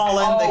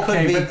Guatemalan. They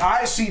could be... But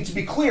I see, to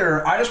be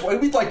clear,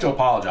 we'd like to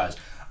apologize.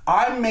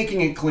 I'm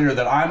making it clear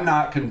that I'm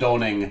not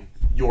condoning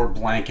your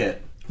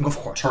blanket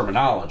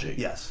terminology.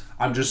 Yes.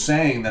 I'm just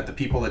saying that the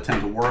people that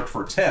tend to work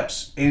for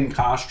tips in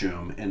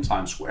costume in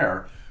Times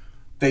Square,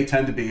 they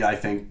tend to be, I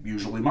think,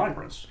 usually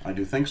migrants. I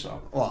do think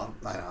so. Well,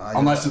 I know.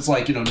 Unless it's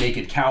like,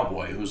 Naked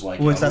Cowboy, who's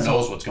like, who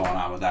knows what's going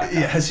on with that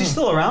guy. Yeah, is he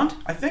still around?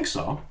 I think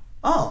so.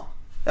 Oh.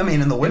 I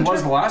mean, in the winter? It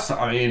was the last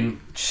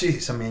time.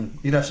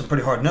 Jeez, you'd have some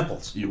pretty hard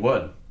nipples. You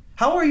would.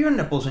 How are your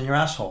nipples in your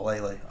asshole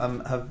lately?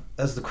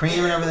 Has the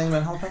cream and everything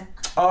been helping?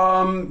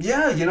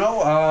 Yeah,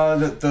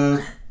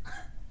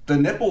 the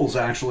nipples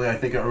actually, I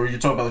think, or you're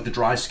talking about like the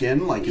dry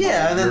skin, like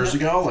years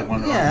ago, like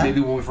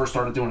maybe when we first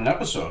started doing an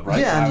episode, right?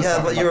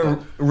 Yeah, but you were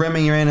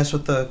rimming your anus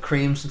with the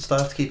creams and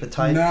stuff to keep it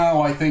tight.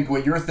 No, I think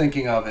what you're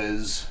thinking of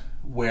is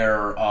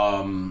where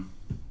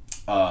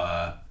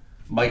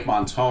Mike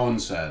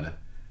Montone said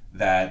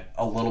that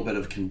a little bit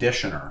of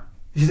conditioner.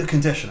 The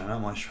conditioner,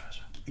 not moisturizer.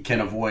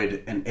 Can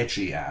avoid an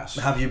itchy ass.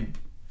 Have you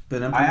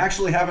been implementing? I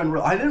actually haven't.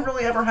 I didn't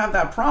really ever have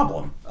that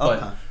problem,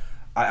 but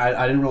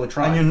I didn't really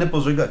try. And your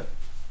nipples are good.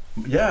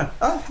 Yeah,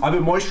 I've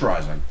been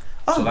moisturizing.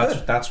 So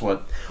that's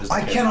what.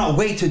 I cannot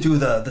wait to do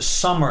the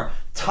summer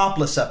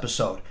topless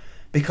episode.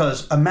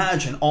 Because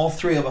imagine all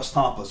three of us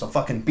topless. A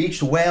fucking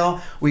beached whale.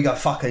 We got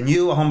fucking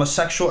you, a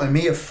homosexual, and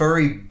me, a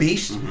furry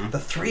beast. Mm-hmm. The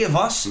three of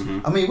us.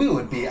 Mm-hmm. I mean, we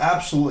would be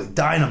absolutely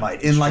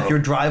dynamite in your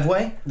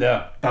driveway.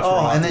 Yeah. That's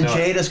and then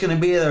Jada's going to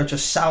be there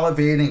just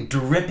salivating,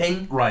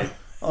 dripping. Right.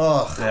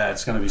 Ugh. Yeah,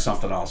 it's going to be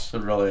something else.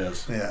 It really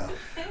is. Yeah.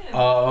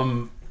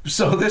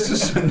 So this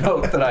is a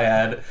note that I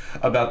had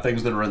about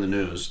things that are in the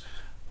news.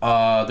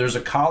 There's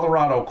a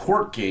Colorado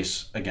court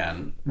case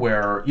again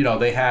where,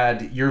 they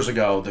had years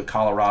ago the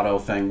Colorado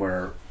thing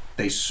where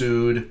they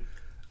sued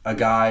a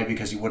guy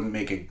because he wouldn't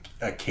make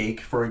a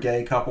cake for a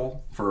gay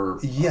couple for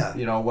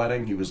a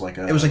wedding. He was like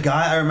it was a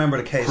guy. I remember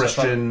the case. I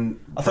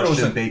thought it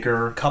was a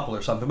baker couple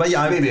or something. But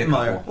maybe I'm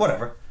familiar.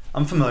 Whatever.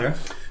 I'm familiar.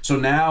 So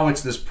now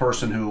it's this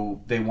person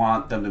who they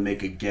want them to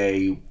make a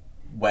gay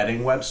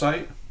wedding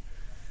website,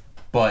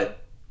 but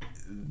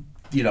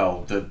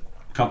the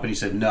company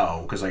said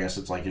no because I guess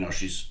it's like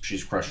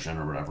she's Christian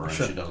or whatever and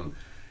she doesn't,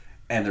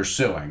 and they're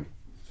suing,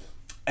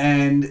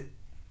 and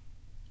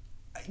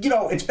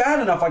it's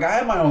bad enough. Like I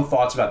have my own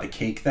thoughts about the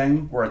cake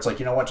thing where it's like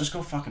just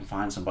go fucking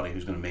find somebody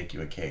who's going to make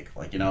you a cake.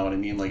 Like you know what I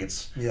mean? Like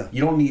it's you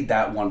don't need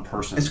that one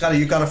person.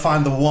 You got to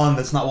find the one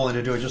that's not willing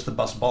to do it just to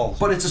bust balls.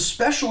 But it's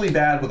especially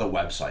bad with a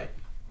website.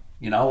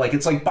 Like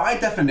it's like by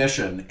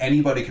definition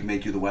anybody can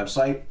make you the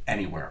website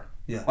anywhere.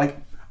 Yeah. Like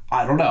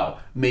I don't know.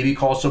 Maybe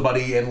call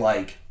somebody in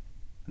like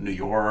New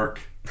York,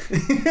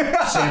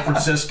 San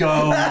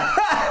Francisco,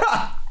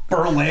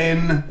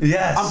 Berlin.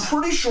 Yes. I'm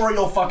pretty sure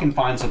you'll fucking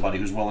find somebody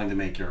who's willing to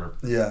make your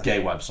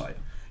gay website.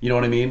 You know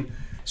what I mean?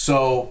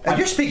 So... And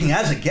you're speaking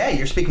as a gay.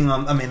 You're speaking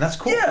on... I mean, that's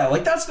cool. Yeah,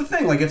 like, that's the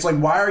thing. Like, it's like,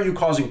 why are you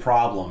causing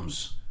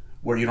problems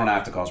where you don't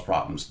have to cause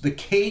problems? The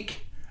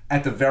cake,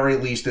 at the very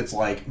least, it's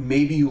like,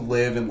 maybe you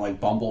live in, like,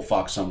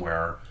 Bumblefuck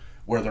somewhere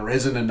where there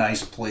isn't a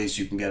nice place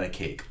you can get a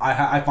cake.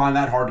 I find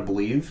that hard to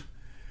believe,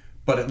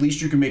 but at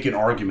least you can make an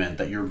argument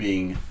that you're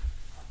being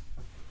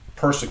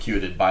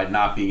persecuted by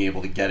not being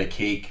able to get a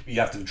cake. You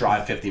have to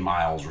drive 50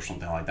 miles or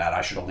something like that.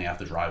 I should only have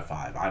to drive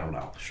 5. I don't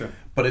know. Sure.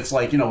 But it's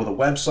like, you know, with a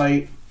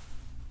website...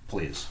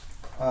 Please.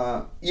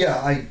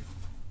 Yeah,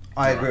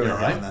 I agree with you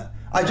on that.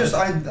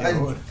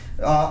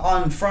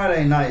 On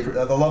Friday night,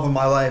 the love of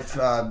my life...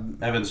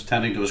 Evan's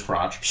tending to his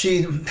crotch.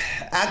 She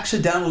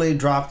accidentally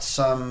dropped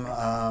some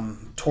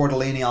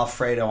tortellini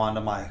Alfredo onto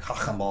my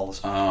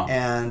balls,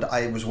 and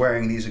I was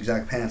wearing these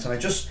exact pants, and I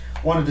just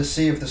wanted to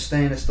see if the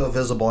stain is still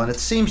visible, and it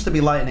seems to be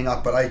lightening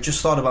up, but I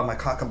just thought about my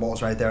cock and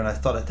balls right there, and I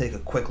thought I'd take a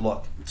quick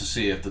look. To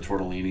see if the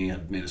tortellini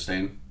had made a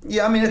stain?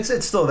 Yeah, I mean,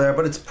 it's still there,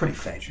 but it's pretty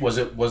faint. Was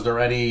there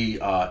any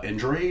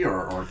injury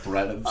or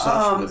threat of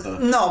such? With the...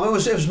 No, it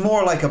was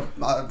more like a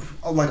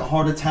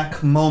heart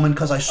attack moment,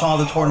 because I saw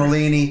the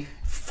tortellini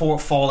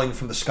falling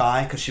from the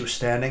sky, because she was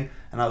standing,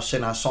 and I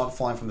saw it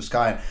falling from the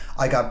sky, and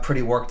I got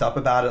pretty worked up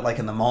about it, like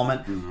in the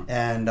moment,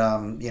 and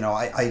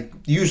I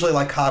usually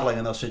like coddling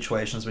in those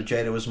situations, but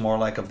Jada was more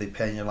like of the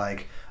opinion,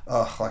 like,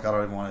 I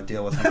don't even want to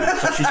deal with him,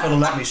 so she sort of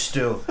let me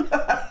stew,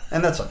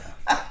 and that's okay.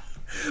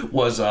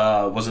 Was it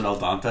al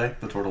dente,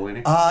 the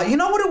tortellini? You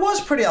know what, it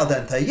was pretty al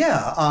dente,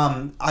 yeah.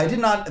 I did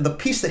not, the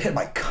piece that hit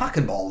my cock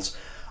and balls,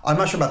 I'm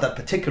not sure about that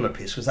particular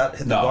piece, because that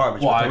hit the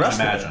garbage. Well, but the I rest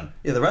can imagine.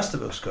 The rest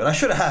of it was good. I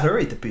should have had her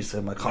eat the piece that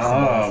hit my cock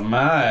and balls. Oh,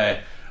 my.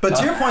 But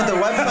to your point, the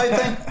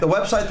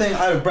website thing,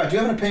 Brett, do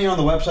you have an opinion on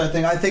the website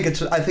thing? I think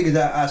it's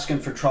asking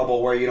for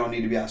trouble where you don't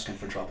need to be asking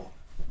for trouble.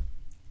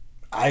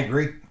 I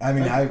agree. I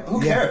mean,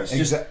 who cares?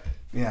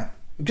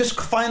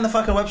 Just find the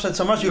fucking website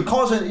somewhere else.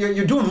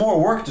 You're doing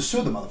more work to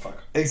sue the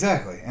motherfucker.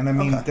 Exactly. And I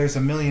mean, there's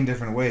a million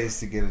different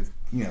ways to get a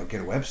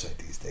website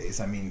these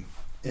days. I mean,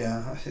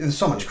 yeah, there's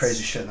so much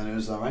crazy shit in the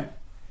news, though, right?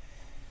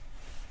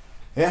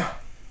 Yeah.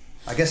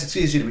 I guess it's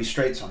easy to be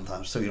straight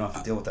sometimes, so you don't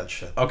have to deal with that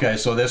shit. Okay,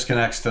 so this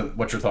connects to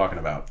what you're talking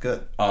about.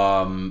 Good.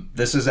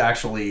 This is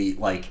actually,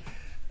 like,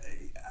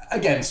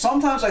 again,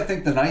 sometimes I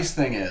think the nice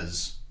thing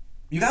is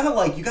you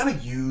gotta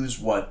use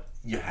what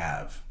you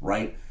have,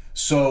 right?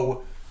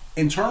 So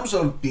in terms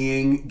of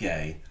being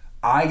gay,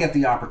 I get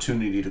the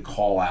opportunity to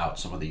call out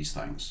some of these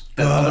things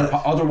that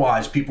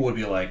otherwise people would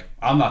be like,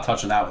 I'm not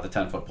touching that with a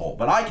 10-foot pole,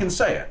 but I can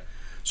say it.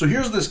 So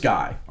here's this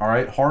guy, all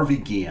right, Harvey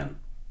Guillen.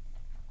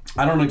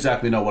 I don't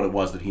exactly know what it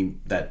was that he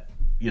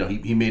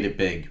made it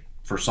big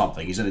for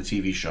something. He's in a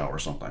TV show or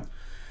something.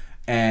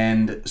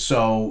 And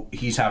so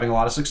he's having a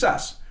lot of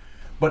success.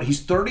 But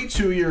he's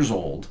 32 years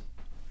old,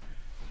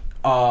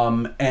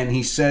 and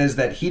he says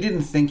that he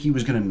didn't think he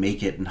was going to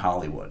make it in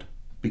Hollywood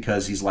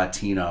because he's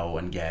Latino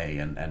and gay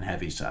and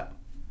heavyset.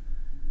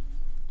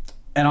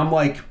 And I'm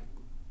like,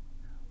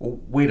 well,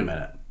 wait a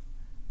minute.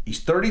 He's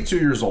 32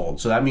 years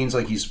old, so that means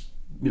like he's,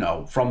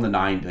 from the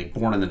 90s, like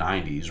born in the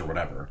 90s or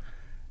whatever.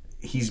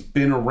 He's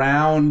been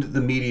around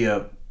the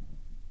media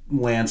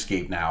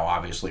landscape now,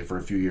 obviously, for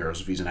a few years,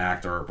 if he's an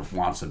actor or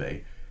wants to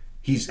be.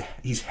 He's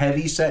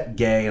heavyset,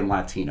 gay, and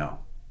Latino.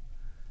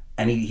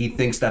 And he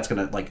thinks that's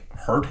going to, like,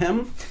 hurt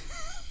him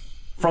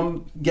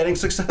from getting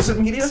success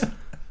in media?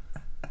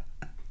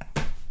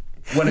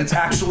 When it's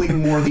actually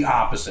more the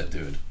opposite,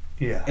 dude.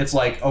 Yeah. It's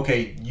like,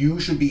 okay,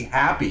 you should be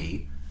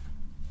happy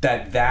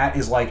that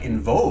is, like, in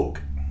vogue,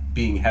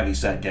 being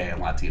heavyset, gay,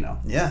 and Latino.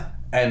 Yeah.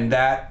 And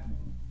that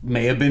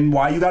may have been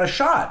why you got a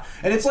shot.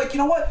 And it's like, you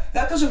know what?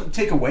 That doesn't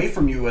take away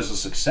from you as a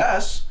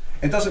success.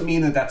 It doesn't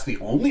mean that that's the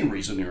only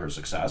reason you're a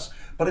success.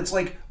 But it's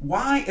like,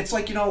 why? It's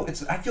like,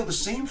 I feel the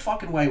same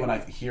fucking way when I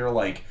hear,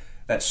 like,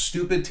 that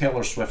stupid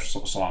Taylor Swift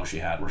song she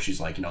had where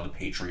she's like, the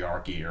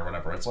patriarchy or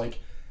whatever. It's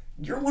like,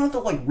 you're one of the,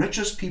 like,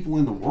 richest people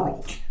in the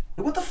world.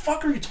 Like, what the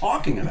fuck are you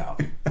talking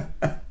about?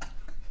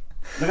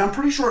 Like, I'm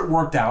pretty sure it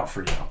worked out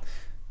for you.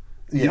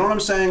 You know what I'm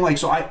saying? Like,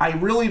 so I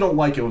really don't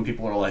like it when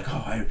people are like,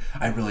 oh,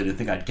 I really didn't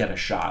think I'd get a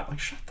shot. Like,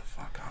 shut the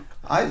fuck up.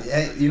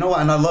 You know what?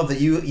 And I love that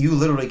you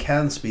literally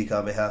can speak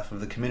on behalf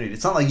of the community.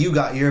 It's not like you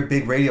got your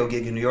big radio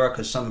gig in New York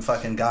because some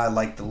fucking guy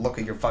liked the look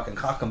of your fucking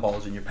cock and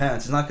balls in your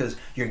pants. It's not because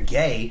you're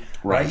gay,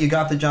 right? You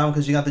got the job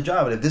because you got the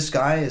job. And if this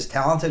guy is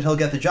talented, he'll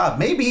get the job.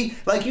 Maybe,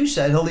 like you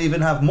said, he'll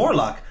even have more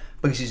luck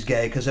because he's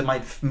gay because it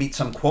might meet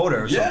some quota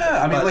or something.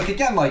 Yeah, I mean,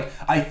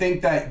 I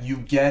think that you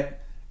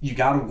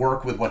got to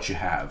work with what you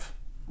have.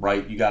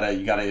 Right, you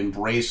gotta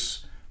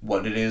embrace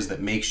what it is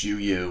that makes you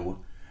you,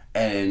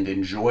 and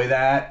enjoy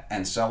that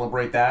and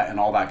celebrate that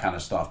and all that kind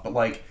of stuff. But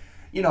like,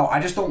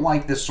 I just don't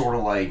like this sort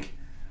of like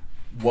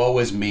woe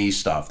is me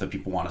stuff that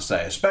people want to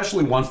say,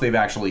 especially once they've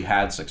actually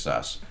had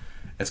success.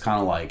 It's kind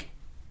of like,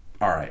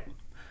 all right,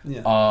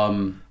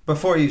 Yeah.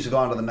 Before you go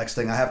on to the next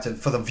thing, I have to,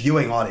 for the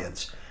viewing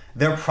audience,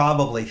 they're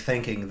probably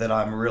thinking that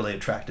I'm really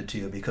attracted to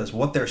you because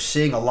what they're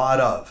seeing a lot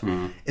of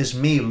is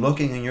me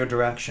looking in your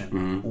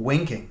direction,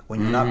 winking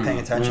when you're not paying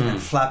attention,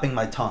 and flapping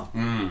my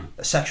tongue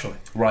sexually.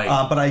 Right.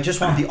 But I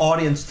just want the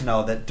audience to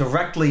know that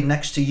directly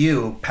next to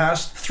you,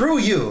 passed through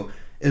you,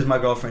 is my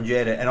girlfriend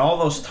Jada, and all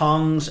those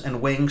tongues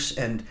and winks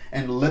and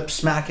lip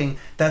smacking,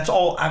 that's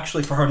all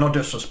actually for her, no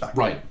disrespect.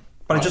 Right.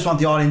 But I just want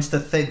the audience to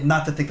think,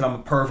 not to think that I'm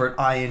a pervert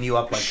eyeing you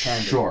up like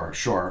candy.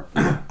 Sure.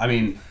 I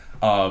mean,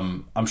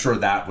 I'm sure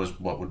that was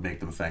what would make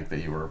them think that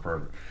you were a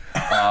pervert.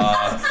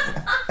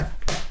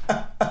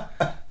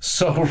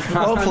 So Ron,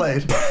 well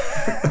played.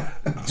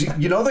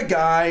 You know the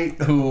guy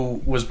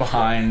who was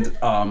behind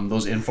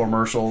those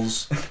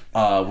infomercials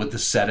with the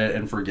set it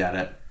and forget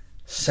it?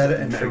 Set it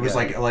and forget it. It was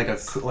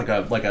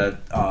like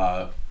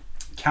a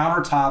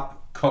countertop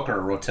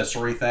cooker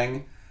rotisserie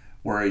thing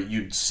where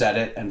you'd set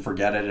it and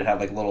forget it. It had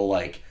like little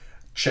like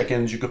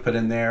chickens you could put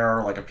in there,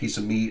 or like a piece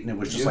of meat, and it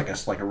was just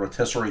like a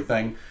rotisserie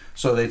thing.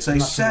 So they'd say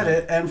set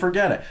it and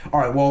forget it.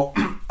 All right, well,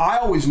 I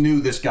always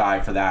knew this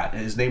guy for that.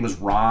 His name was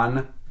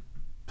Ron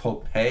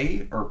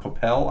Popeil or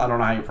Popeil. I don't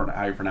know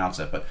how you pronounce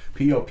it, but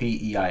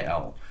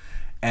Popeil.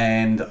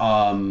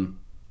 And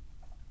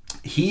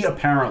he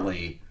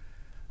apparently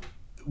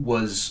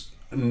was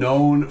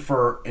known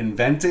for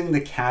inventing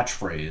the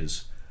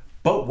catchphrase,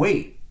 but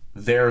wait,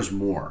 there's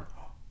more.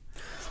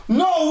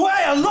 No way!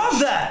 I love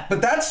that!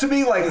 But that's to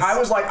me like, I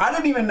was like, I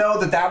didn't even know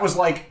that was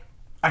like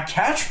a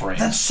catchphrase.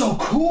 That's so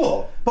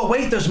cool. But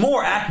wait, there's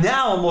more. Act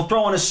now and we'll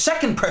throw in a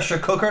second pressure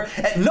cooker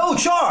at no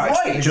charge.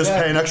 Right. Just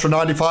pay an extra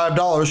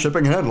 $95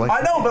 shipping and handling.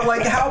 I know, but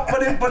like how?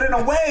 But in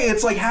a way,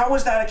 it's like, how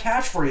is that a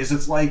catchphrase?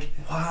 It's like,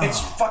 it's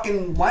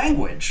fucking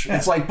language. Yeah.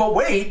 It's like, but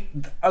wait,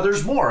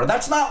 there's more.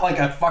 That's not like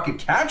a fucking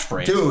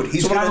catchphrase, dude.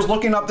 When I was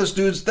looking up this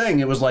dude's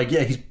thing, it was like,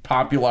 yeah, he's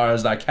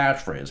popularized that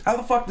catchphrase. How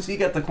the fuck does he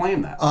get to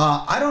claim that?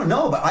 I don't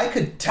know, but I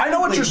could. I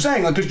know what you're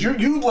saying, like, because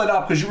you lit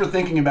up because you were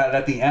thinking about it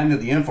at the end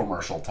of the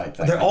infomercial type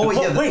thing. They're always,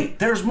 but wait,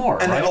 there's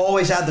more, and right? they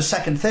always add the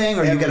second thing,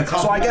 or you get a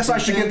compliment. So I guess I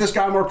should give this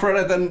guy more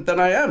credit than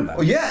I am. Then.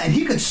 Well, yeah, and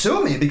he could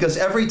sue me because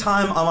every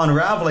time I'm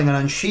unraveling and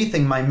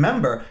unsheathing my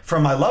member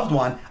from my loved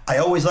one, I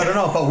always let her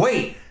know. But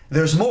wait,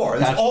 there's more.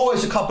 There's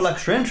always a couple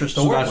extra interests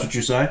to work with. So that's what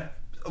you say?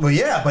 Well,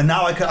 yeah, but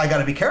now I got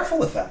to be careful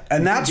with that.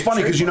 And that's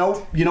funny because you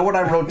know what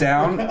I wrote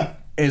down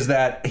is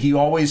that he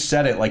always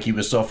said it like he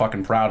was so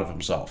fucking proud of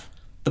himself.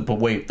 But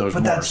wait, there's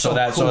more. That's so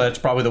cool. So that's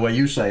probably the way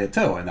you say it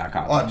too in that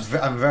context.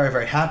 Well, I'm very,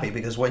 very happy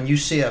because when you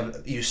see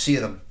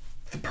the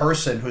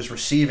person who's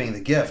receiving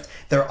the gift,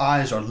 their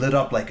eyes are lit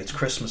up like it's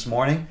Christmas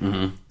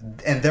morning,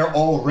 and they're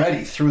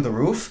already through the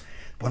roof.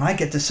 When I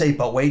get to say,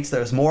 but wait,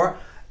 there's more,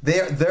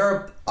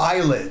 their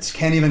eyelids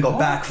can't even go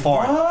back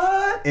far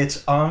enough.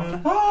 It's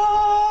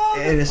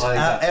it is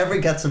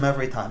gets them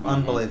every time.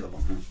 Unbelievable.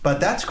 But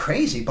that's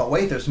crazy. But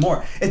wait, there's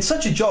more. It's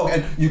such a joke,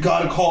 and you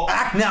got to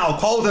act now.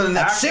 Call within the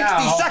next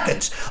 60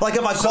 seconds. Like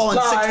if I call in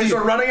 60,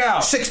 are running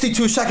out.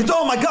 62 seconds.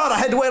 Oh my God, I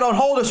had to wait on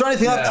hold or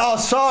anything. Yeah. Oh,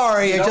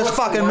 sorry, I just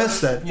fucking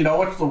missed it. You know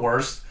what's the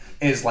worst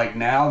is like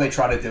now they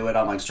try to do it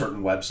on like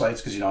certain websites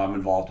because I'm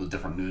involved with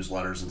different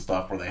newsletters and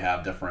stuff where they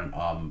have different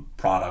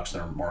products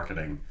they're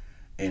marketing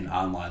in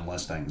online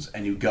listings,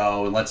 and you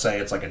go and let's say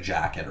it's like a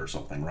jacket or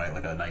something, right?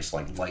 Like a nice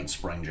like light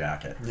spring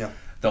jacket. Yeah.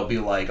 They'll be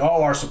like,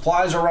 oh, our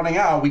supplies are running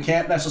out. We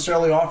can't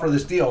necessarily offer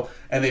this deal.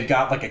 And they've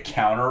got like a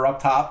counter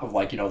up top of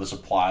like, the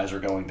supplies are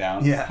going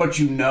down. Yeah. But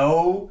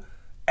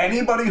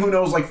anybody who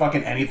knows like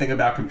fucking anything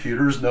about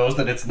computers knows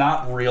that it's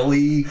not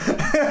really,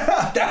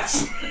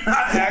 that's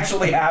not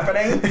actually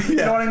happening. You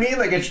know what I mean?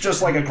 Like it's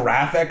just like a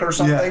graphic or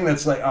something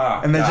that's like,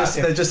 and they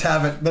just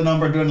have it, the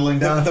number dwindling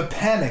down. The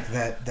panic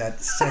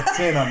that sets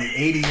in on the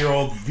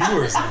 80-year-old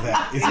viewers of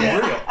that is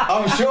real.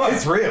 I'm sure.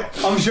 It's real.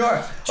 I'm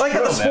sure. Like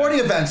at the sporting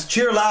events,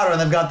 cheer louder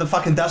and they've got the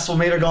fucking decimal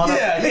meter going up.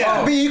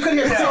 Yeah. You could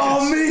hear it's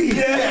all me.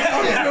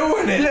 I'm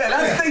doing it. Yeah,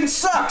 that thing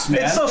sucks,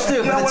 man. It's so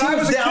stupid. When I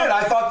was a kid,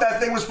 I thought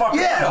that thing was fucking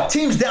real.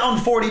 Team's down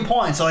 40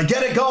 points. So I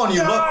get it going.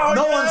 You look.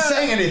 No one's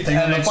saying anything.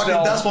 And the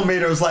fucking decimal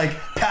meter is like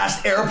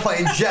past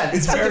airplane jet.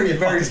 It's very,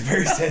 very,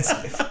 very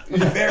sensitive.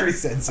 Very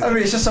sensitive. I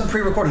mean, it's just some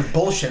pre-recorded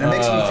bullshit. It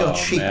makes me feel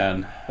cheap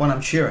when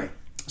I'm cheering.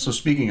 So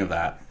speaking of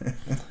that,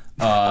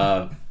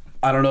 I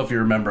don't know if you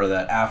remember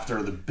that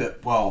after the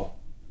bit. Well,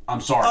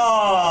 I'm sorry.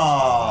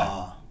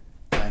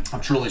 I'm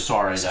truly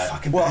sorry that.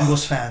 Fucking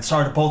Bengals fan.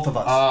 Sorry to both of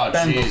us.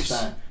 Bengals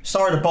fan.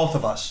 Sorry to both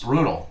of us.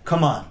 Brutal.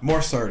 Come on.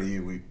 More sorry to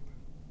you.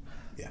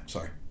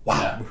 Sorry.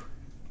 Wow.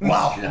 Yeah.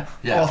 Wow.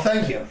 Yeah. Well,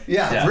 thank you.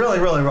 Yeah. Really,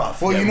 really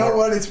rough. Well, you know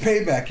what? It's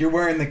payback. You're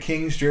wearing the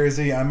Kings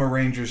jersey. I'm a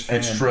Rangers fan.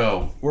 It's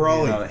true. We're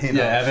all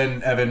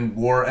Evan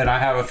wore, and I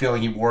have a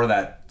feeling he wore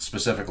that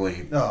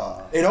specifically.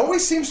 It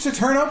always seems to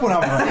turn up when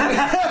I'm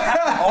around.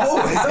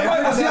 Always.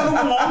 Was the other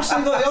one long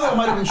sleeve or the other one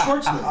might have been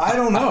short sleeve? I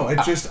don't know. It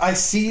just, I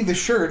see the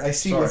shirt, I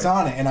see what's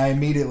on it, and I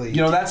immediately...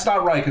 that's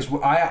not right, because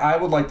I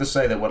would like to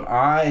say that when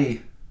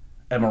I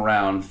am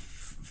around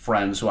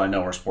friends who I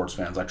know are sports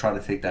fans, I try to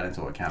take that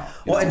into account.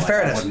 In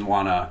fairness, I wouldn't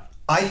want to.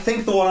 I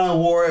think the one I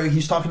wore,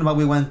 he's talking about,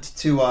 we went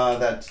to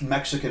that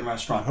Mexican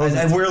restaurant.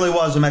 It really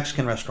was a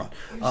Mexican restaurant.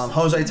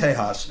 Jose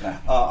Tejas.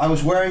 I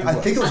was wearing, I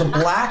think it was a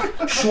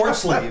black short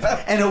sleeve,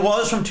 and it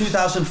was from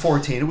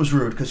 2014. It was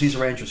rude because he's a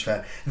Rangers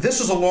fan.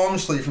 This was a long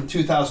sleeve from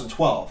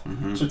 2012.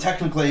 Mm-hmm. So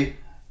technically,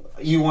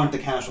 you weren't the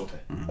casualty.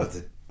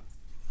 Mm-hmm.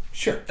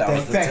 Sure.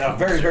 Thank you.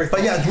 Very, very.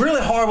 But yeah, it's a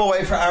really horrible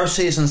way for our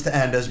seasons to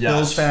end as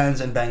Bills fans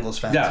and Bengals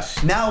fans.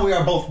 Yes. Now we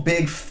are both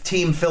big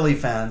Team Philly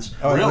fans.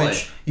 Oh, really?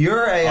 Which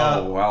you're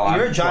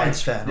you're a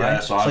Giants fan, right? Yeah,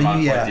 so I'm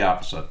quite the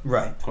opposite.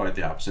 Right. Quite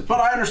the opposite. But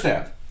I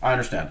understand.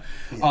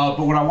 Yeah. But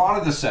what I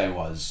wanted to say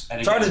was...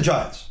 And sorry to the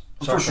Giants.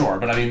 For sure.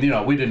 But I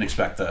mean, we didn't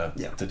expect to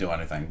do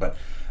anything. But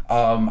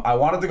I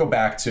wanted to go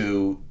back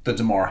to the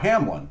Damar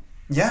Hamlin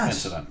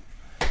incident.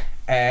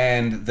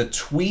 And the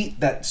tweet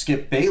that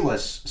Skip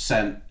Bayless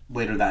sent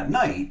later that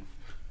night,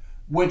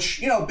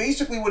 which,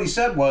 basically what he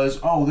said was,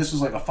 oh, this is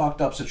like a fucked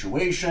up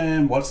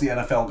situation. What's the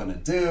NFL going to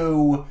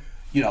do?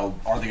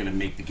 Are they going to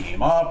make the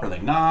game up? Are they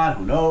not?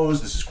 Who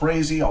knows? This is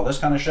crazy, all this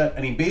kind of shit.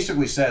 And he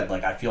basically said,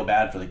 like, I feel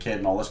bad for the kid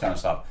and all this kind of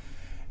stuff.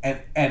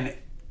 And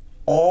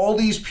all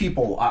these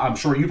people, I'm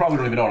sure you probably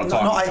don't even know what I'm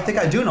talking about. No, I think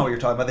I do know what you're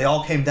talking about. They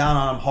all came down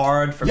on him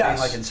hard for being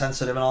like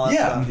insensitive and all that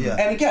stuff. Yeah.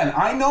 And again,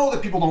 I know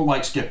that people don't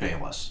like Skip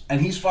Bayless,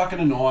 and he's fucking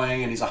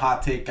annoying, and he's a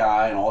hot take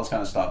guy, and all this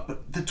kind of stuff.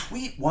 But the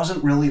tweet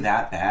wasn't really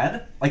that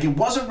bad. Like, it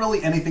wasn't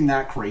really anything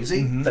that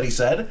crazy that he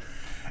said,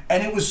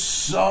 and it was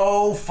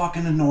so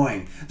fucking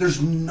annoying.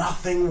 There's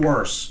nothing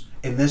worse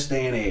in this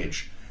day and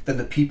age than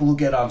the people who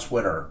get on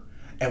Twitter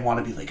and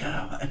want to be like,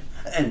 oh,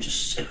 I'm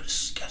just so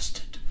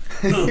disgusted.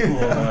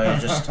 I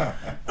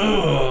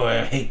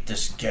hate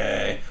this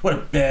guy. What a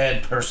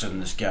bad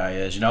person this guy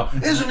is,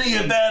 Isn't he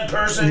a bad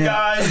person,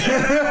 guys?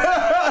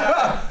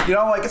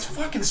 Like, it's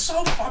fucking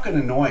so fucking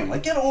annoying.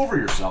 Like, get over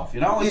yourself,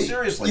 Like,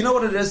 seriously. You know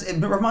what it is? It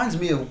reminds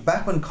me of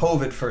back when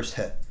COVID first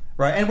hit,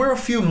 right? And we're a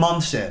few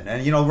months in,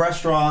 and,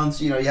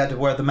 restaurants, you had to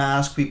wear the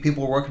mask,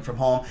 people were working from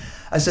home.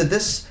 I said,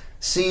 this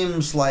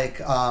seems like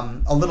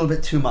a little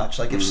bit too much.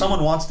 Like, if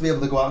someone wants to be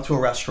able to go out to a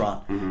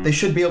restaurant, they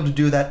should be able to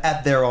do that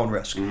at their own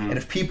risk. And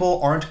if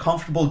people aren't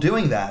comfortable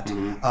doing that,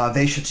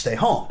 they should stay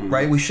home,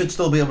 right? We should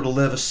still be able to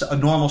live a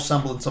normal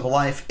semblance of a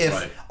life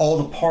if all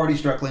the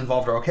parties directly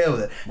involved are okay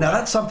with it. Now,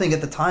 that's something at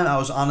the time I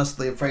was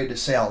honestly afraid to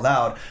say out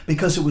loud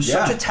because it was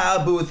such a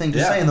taboo thing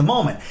to say in the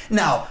moment.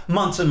 Now,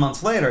 months and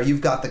months later,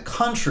 you've got the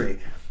country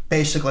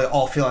basically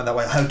all feeling that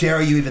way. How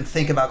dare you even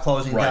think about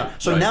closing down?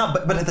 So now,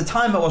 but at the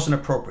time it wasn't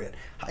appropriate.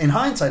 In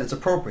hindsight, it's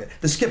appropriate.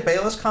 The Skip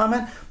Bayless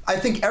comment, I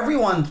think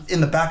everyone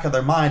in the back of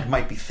their mind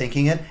might be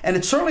thinking it, and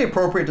it's certainly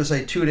appropriate to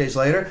say 2 days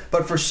later,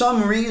 but for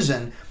some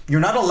reason, you're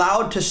not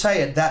allowed to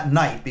say it that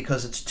night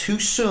because it's too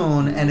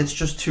soon and it's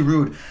just too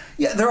rude.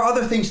 Yeah, there are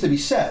other things to be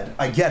said.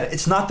 I get it.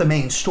 It's not the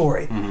main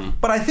story.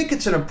 But I think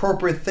it's an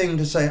appropriate thing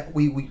to say,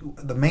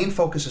 the main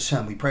focus is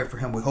him. We pray for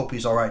him. We hope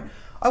he's all right.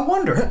 I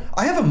wonder,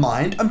 I have a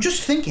mind, I'm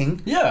just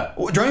thinking,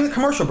 during the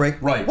commercial break,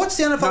 what's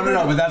the NFL?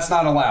 No, but that's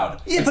not allowed.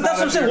 Yeah, but that's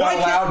what I'm saying. You're not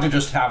allowed to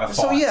just have a thought.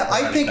 So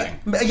I think,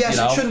 yes,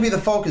 it shouldn't be the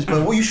focus,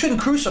 but you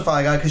shouldn't crucify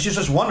a guy because you're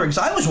just wondering,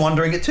 because I was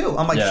wondering it too.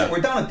 I'm like, shit, we're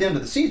down at the end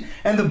of the season,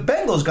 and the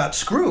Bengals got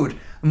screwed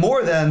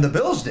more than the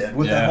Bills did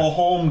with that whole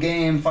home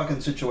game fucking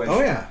situation.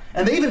 Oh, yeah.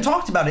 And they even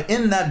talked about it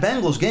in that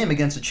Bengals game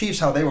against the Chiefs,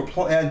 how they were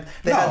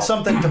had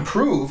something to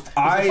prove.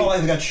 They felt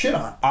like they got shit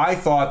on. I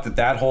thought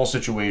that whole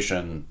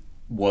situation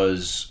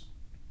was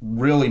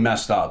really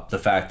messed up, the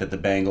fact that the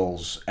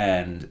Bengals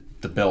and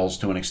the Bills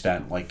to an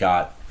extent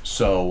got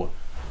so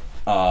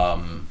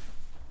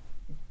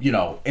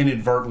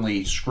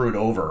inadvertently screwed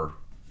over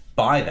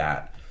by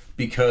that,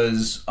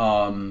 because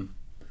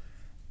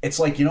it's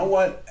like, you know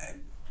what,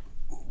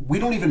 we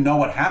don't even know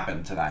what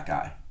happened to that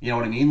guy. You know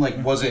what I mean?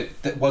 Like, was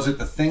it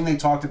the thing they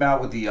talked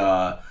about with the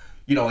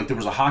there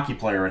was a hockey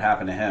player, it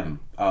happened to him,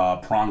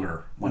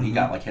 Pronger, when he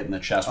got hit in the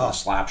chest with a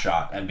slap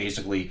shot, and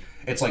basically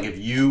it's like if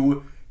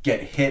you get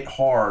hit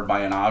hard by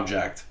an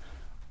object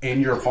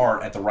in your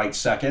heart at the right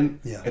second,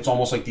 it's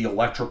almost like the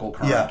electrical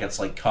current gets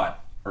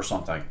cut or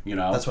something,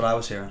 That's what I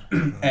was hearing.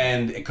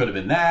 And it could have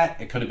been that.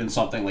 It could have been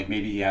something like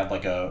maybe he had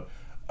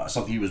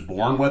something he was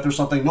born with or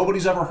something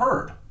nobody's ever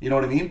heard. You know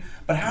what I mean?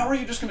 But how are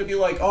you just going to be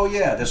like, oh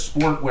yeah, this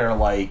sport where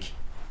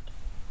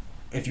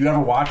if you ever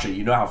watch it,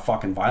 you know how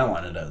fucking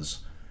violent it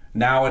is.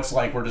 Now it's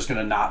like we're just going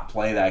to not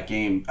play that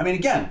game. I mean,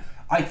 again,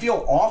 I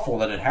feel awful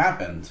that it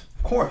happened.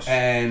 Of course.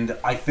 And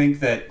I think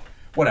that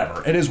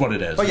whatever, it is what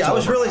it is. But I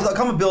was really,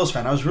 I'm a Bills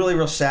fan. I was really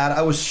real sad.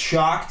 I was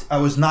shocked. I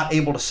was not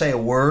able to say a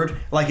word.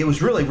 It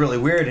was really, really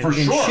weird and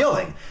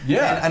chilling.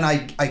 Yeah. And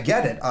I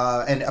get it.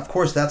 And of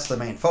course that's the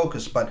main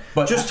focus. But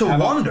just to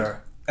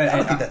wonder, I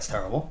don't think that's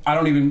terrible. I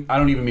don't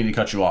even mean to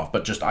cut you off,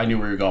 but just I knew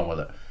where you're going with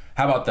it.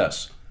 How about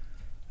this?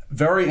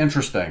 Very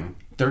interesting.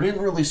 There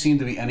didn't really seem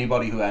to be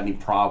anybody who had any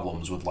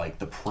problems with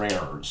the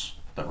prayers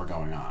that were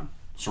going on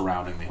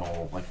surrounding the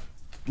whole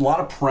a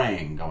lot of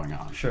praying going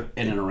on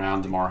in and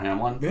around Damar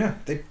Hamlin. Yeah,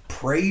 they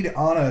prayed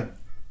on a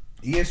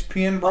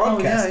ESPN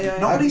broadcast. Oh, yeah.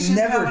 Nobody seemed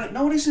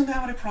to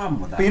have any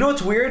problem with that. But you know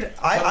what's weird?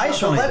 I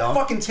certainly let don't.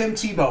 Fucking Tim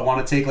Tebow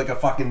want to take a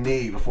fucking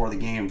knee before the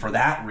game for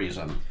that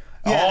reason.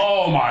 Yeah.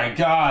 Oh my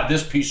God,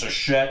 this piece of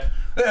shit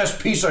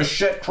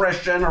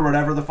Christian or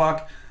whatever the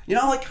fuck. You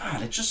know, like,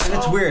 God, it's just And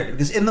it's weird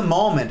because in the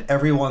moment,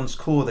 everyone's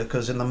cool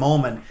because in the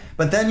moment,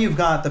 but then you've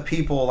got the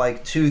people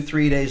like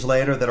 2-3 days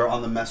later that are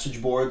on the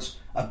message boards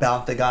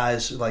about the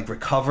guy's like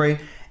recovery.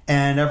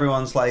 And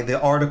everyone's like,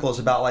 the article is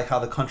about like how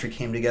the country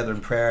came together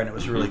in prayer and it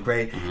was really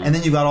great. And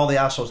then you've got all the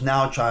assholes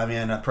now chiming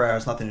in that prayer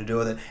has nothing to do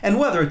with it. And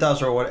whether it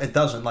does or what it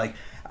doesn't, like,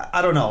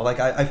 I don't know. Like,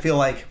 I feel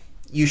like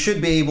you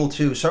should be able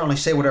to certainly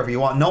say whatever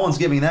you want. No one's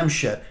giving them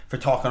shit for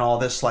talking all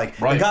this. Like,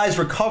 the guy's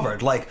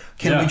recovered. Like,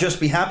 can we just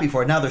be happy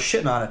for it? Now they're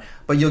shitting on it.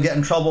 But you'll get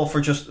in trouble for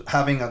just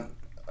having a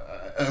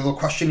little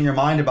question in your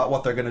mind about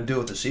what they're going to do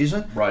with the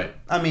season. Right.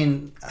 I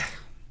mean...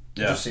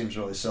 It just seems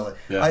really silly.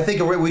 Yeah. I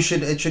think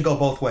it should go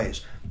both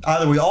ways.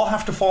 Either we all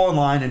have to fall in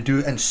line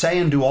and say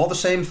and do all the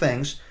same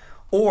things,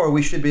 or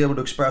we should be able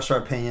to express our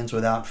opinions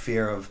without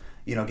fear of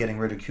getting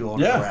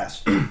ridiculed and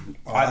harassed.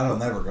 That'll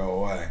never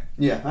go away.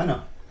 Yeah, I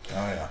know. Oh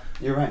yeah,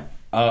 you're right.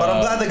 But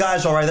I'm glad the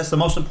guy's all right. That's the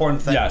most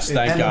important thing. Yes,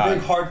 thank God. And the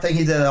big heart thing,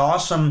 he did an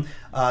awesome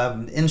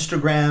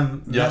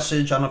Instagram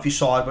message. I don't know if you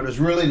saw it, but it was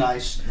really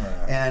nice.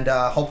 Right. And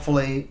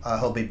hopefully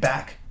he'll be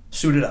back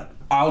suited up.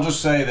 I'll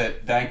just say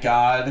that thank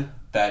God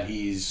that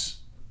he's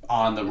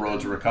on the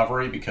road to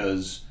recovery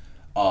because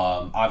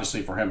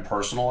obviously for him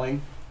personally,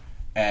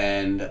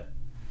 and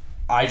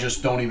I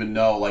just don't even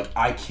know, like,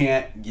 I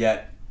can't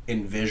yet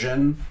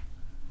envision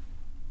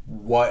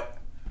what...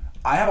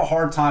 I have a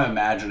hard time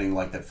imagining,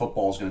 like, that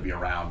football is going to be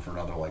around for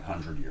another, like,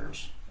 100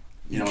 years.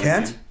 You know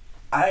can't?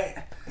 What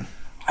I mean?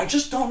 I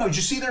just don't know. Did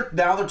you see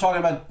now they're talking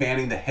about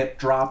banning the hip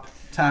drop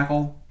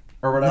tackle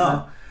or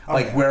whatever? No.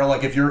 Where,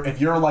 like, if you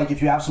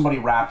have somebody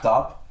wrapped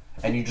up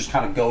and you just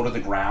kind of go to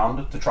the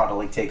ground to try to,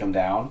 like, take them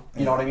down,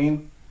 you know what I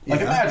mean?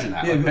 Like, imagine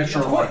that. Like, picture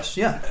of course,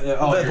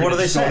 what do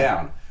they say?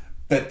 Down.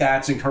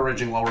 That's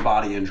encouraging lower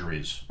body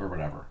injuries or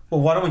whatever. Well,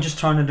 why don't we just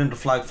turn it into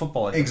flag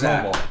football? Like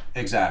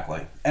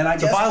Exactly. And I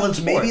guess a violent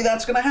sport. Maybe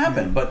that's going to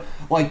happen. But,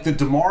 like, the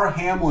DeMar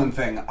Hamlin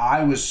thing,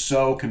 I was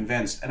so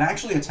convinced. And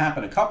actually, it's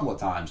happened a couple of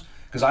times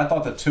because I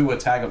thought the Tua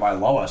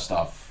Tagovailoa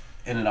stuff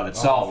in and of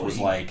itself was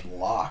like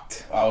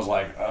locked. I was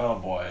like, oh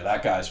boy,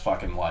 that guy's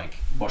fucking like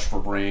mush for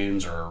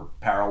brains or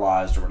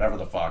paralyzed or whatever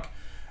the fuck.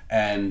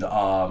 And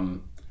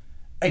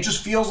it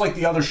just feels like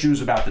the other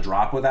shoe's about to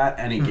drop with that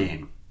any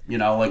game. You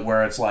know, like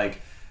where it's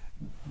like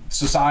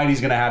society's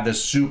going to have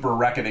this super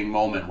reckoning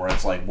moment where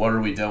it's like, what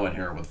are we doing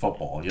here with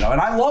football? You know, and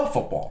I love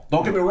football.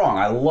 Don't get me wrong,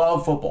 I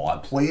love football. I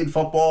played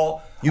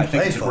football. I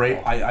think it's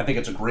football. I think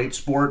it's a great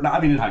sport. No,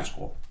 I mean in high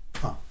school.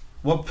 Huh.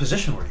 What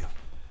position were you?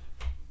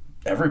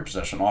 Every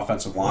position,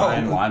 offensive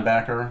line,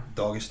 linebacker.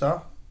 Doggy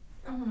style?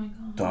 Oh my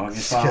God. Doggy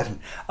style.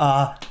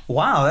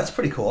 Wow, that's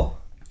pretty cool.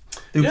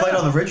 You played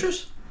on the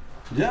Ridgers?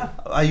 Yeah.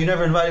 You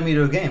never invited me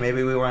to a game.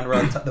 Maybe we weren't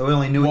right. We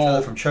only knew each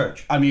other from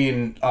church. I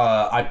mean,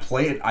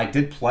 I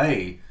did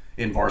play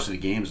in varsity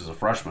games as a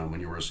freshman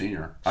when you were a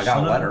senior. I got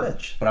a letter,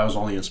 but I was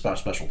only in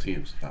special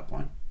teams at that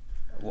point.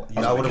 Well, I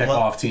was on the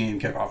kickoff team,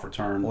 kickoff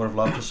return. I would have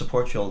loved to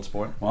support you, old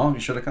sport. Well,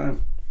 you should have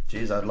come.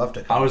 Jeez, I'd love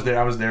to come.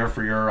 I was there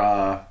for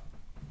your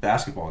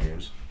basketball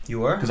games. You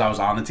were? Because I was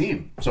on the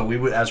team. So we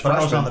would, as freshmen.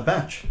 But I was on the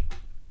bench.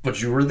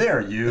 But you were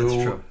there.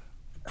 That's true.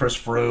 Chris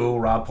Frew,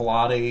 Rob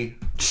Pilati.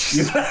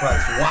 Jesus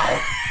Christ,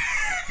 wow.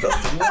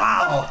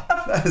 Wow.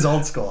 That is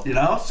old school. You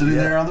know, sitting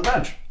there on the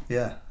bench.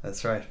 Yeah,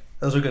 that's right.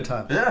 Those were good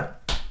times. Yeah.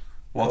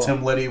 While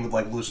Tim Liddy would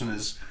like loosen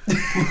his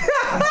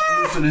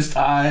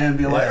tie and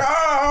be like,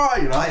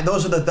 you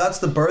know. That's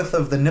the birth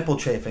of the nipple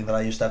chafing that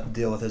I used to have to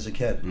deal with as a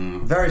kid.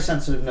 Very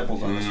sensitive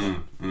nipples on this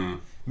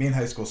one. Me and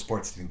high school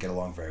sports didn't get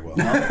along very well.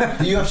 No?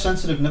 Do you have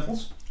sensitive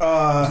nipples? Is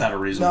that a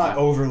reason? Not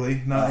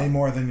overly. Not any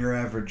more than your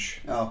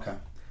average. Oh, okay.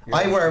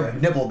 I wear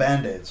nipple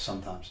Band-Aids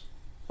sometimes.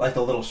 Like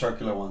the little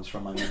circular ones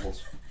from my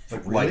nipples.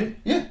 Like really?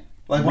 Yeah.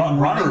 Like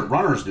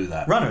runners do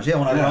that. Runners, yeah.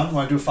 When I run,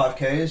 when I do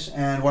 5Ks,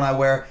 and when I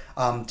wear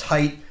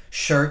tight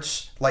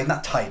shirts, like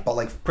not tight, but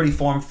like pretty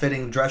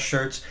form-fitting dress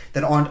shirts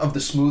that aren't of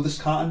the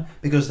smoothest cotton,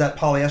 because that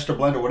polyester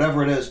blend or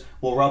whatever it is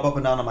will rub up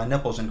and down on my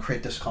nipples and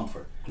create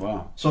discomfort.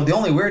 Wow. So the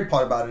only weird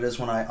part about it is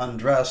when I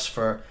undress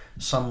for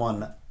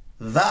someone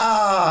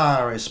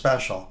very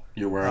special.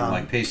 You're wearing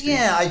like pasties.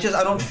 Yeah, I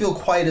don't feel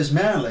quite as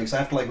manly because I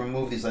have to like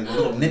remove these like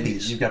little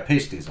nippies. You've got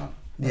pasties on.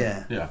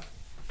 Yeah. Yeah.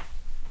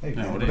 Hey,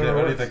 what do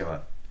you think of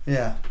that?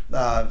 Yeah.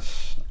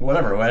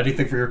 Whatever.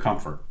 Anything for your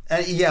comfort.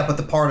 Yeah, but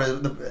the part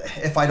of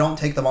if I don't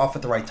take them off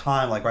at the right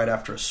time, like right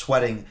after a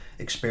sweating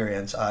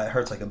experience, it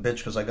hurts like a bitch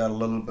because I got a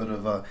little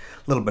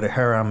bit of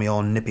hair on me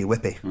old nippy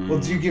whippy. Well,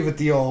 do you give it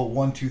the old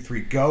 1, 2,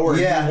 3 go, or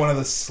do you one of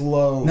the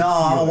slow? No,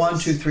 I'm a 1,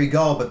 2, 3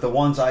 go, but the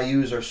ones I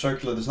use are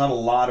circular. There's not a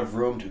lot of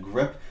room to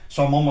grip,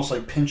 so I'm almost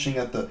like pinching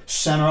at the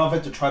center of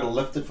it to try to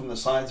lift it from the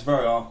side. It's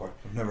very awkward.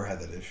 I've never had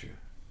that issue.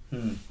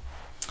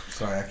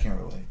 Sorry, I can't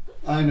relate.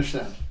 I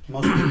understand.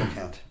 Most people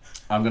can't.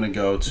 I'm going to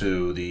go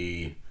to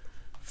the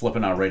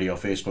Flippin' Out Radio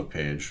Facebook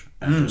page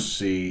and just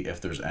see if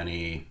there's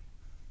any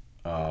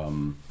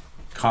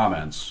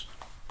comments.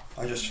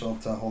 I just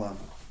felt, hold on.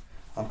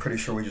 I'm pretty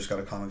sure we just got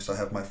a comment because I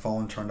have my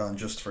phone turned on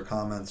just for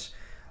comments.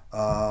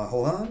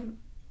 Hold on.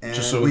 And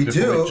just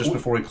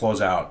before we close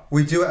out.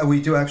 We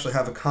do actually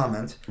have a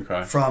comment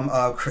from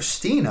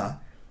Christina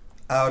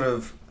out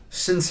of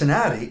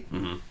Cincinnati.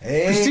 Mm-hmm.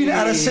 Hey. Christina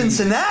out of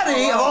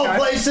Cincinnati, of all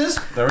places.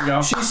 There we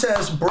go. She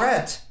says,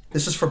 Brett,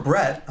 this is for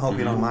Brett. I hope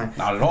you don't mind.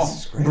 Not at all.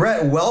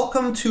 Brett,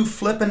 welcome to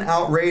Flippin'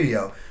 Out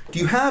Radio. Do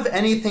you have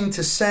anything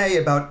to say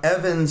about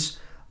Evan's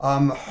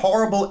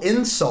horrible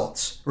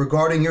insults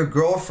regarding your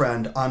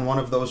girlfriend on one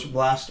of those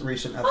last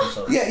recent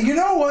episodes? Yeah, you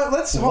know what?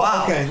 Let's...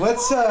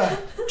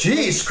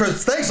 Jeez,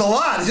 Chris, thanks a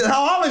lot.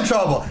 Now I'm in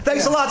trouble.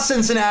 Thanks a lot,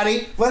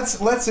 Cincinnati.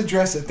 Let's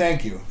address it.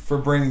 Thank you for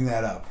bringing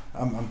that up.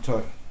 I'm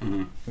talking...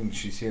 Mm-hmm.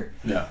 She's here.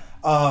 Yeah.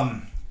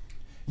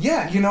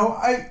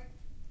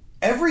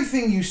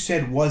 Everything you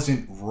said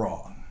wasn't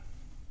wrong.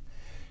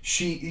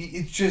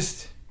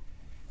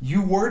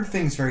 You word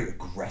things very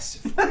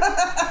aggressive.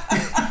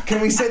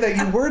 Can we say that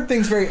you word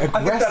things very aggressive?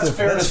 I think that's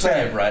fair to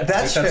say, right?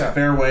 That's fair. That's a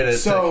fair way to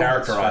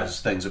characterize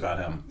things about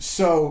him.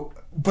 So,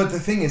 but the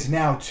thing is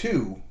now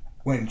too,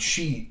 when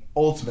she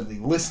ultimately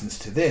listens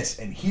to this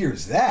and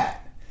hears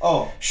that,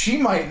 she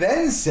might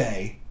then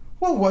say,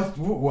 "Well,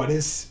 what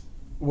is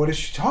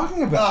she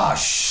talking about?" Oh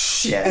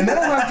shit! And then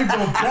I'll have to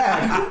go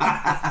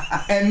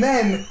back, and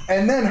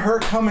then her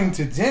coming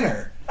to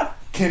dinner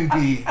can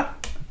be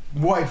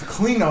wiped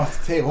clean off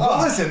the table.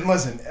 But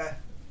listen.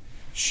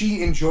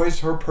 She enjoys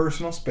her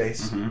personal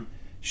space. Mm-hmm.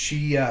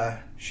 She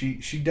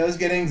does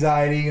get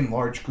anxiety in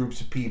large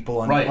groups of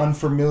people and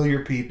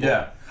unfamiliar people.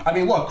 Yeah, I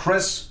mean, look,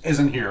 Chris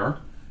isn't here.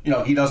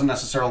 He doesn't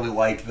necessarily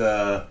like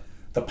the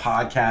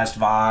podcast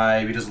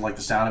vibe. He doesn't like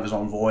the sound of his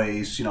own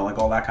voice. Like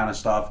all that kind of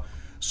stuff.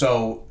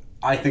 So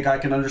I think I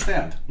can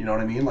understand. You know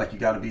what I mean? Like you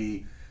have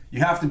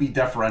to be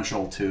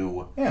deferential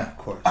to. Yeah, of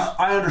course.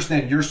 I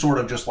understand. You're sort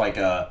of just like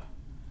a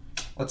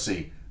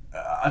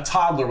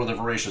toddler with a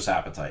voracious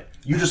appetite.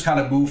 You just kind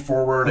of move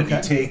forward and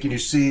you take and you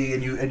see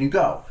and you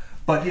go.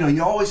 But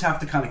you always have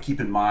to kind of keep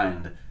in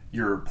mind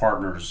your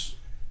partner's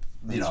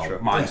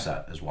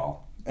mindset as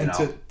well. And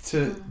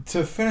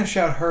to finish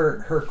out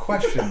her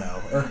question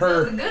though, or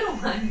her That was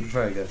a good one.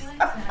 Very good.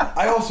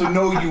 I also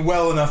know you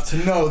well enough to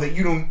know that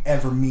you don't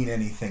ever mean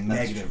anything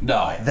negative.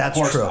 No, that's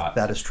true. Not.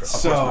 That is true. Of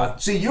course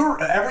not. See,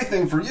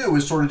 everything for you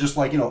is sort of just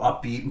like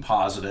upbeat and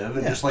positive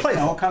and just like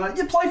playful. kind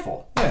of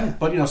playful. Yeah.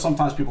 But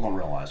sometimes people don't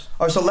realize.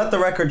 All right, so let the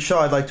record show.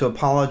 I'd like to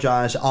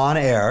apologize on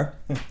air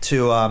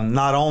to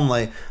not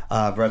only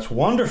Brett's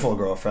wonderful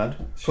girlfriend,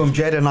 whom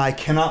Jada and I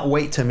cannot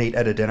wait to meet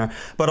at a dinner,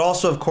 but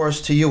also, of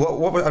course, to you.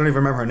 I don't even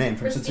remember her name.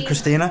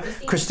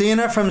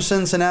 Christina from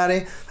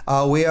Cincinnati.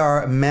 We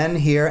are men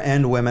here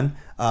and women,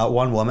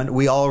 one woman.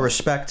 We all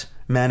respect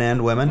men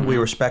and women. Mm-hmm. We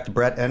respect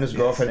Brett and his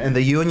girlfriend and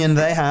the union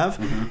they have.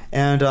 Mm-hmm.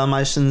 And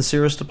my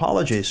sincerest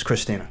apologies,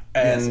 Christina.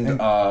 And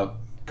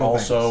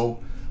also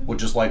would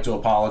just like to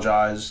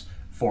apologize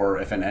for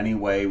if in any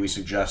way we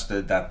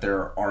suggested that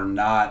there are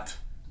not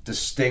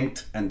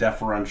distinct and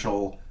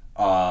deferential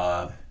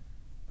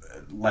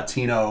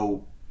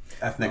Latino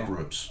ethnic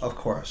groups. Of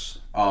course.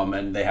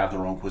 And they have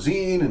their own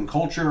cuisine and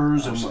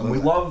cultures, and we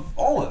love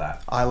all of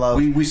that. I love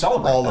we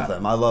celebrate all of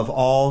them. I love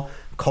all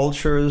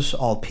cultures,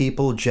 all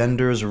people,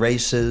 genders,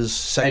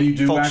 races. And you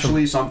do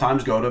actually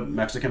sometimes go to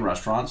Mexican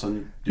restaurants,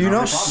 and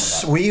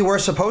we were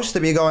supposed to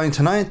be going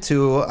tonight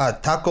to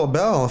Taco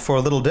Bell for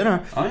a little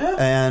dinner. Oh yeah.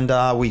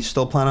 And we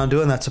still plan on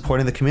doing that,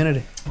 supporting the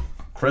community.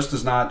 Chris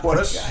does not.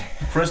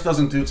 Chris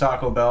doesn't do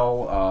Taco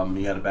Bell.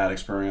 He had a bad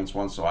experience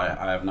once, so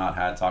I have not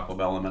had Taco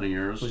Bell in many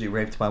years. Was he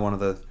raped by one of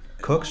the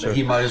cooks? Or?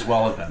 He might as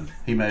well have been.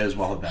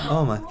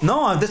 Oh my!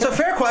 No, that's a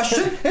fair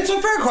question. It's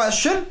a fair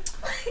question.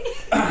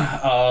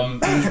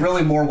 It was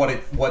really more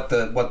what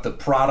the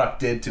product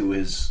did to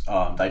his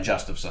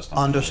digestive system.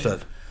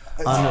 Understood.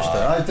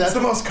 That's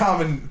the most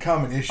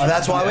common issue.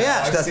 That's why we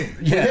asked.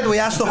 We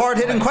asked the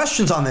hard-hitting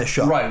questions on this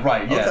show.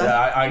 Right. Yeah.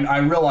 Okay. I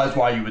realize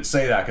why you would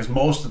say that, because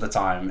most of the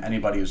time,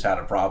 anybody who's had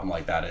a problem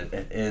like that,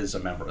 it is a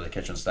member of the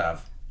kitchen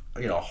staff,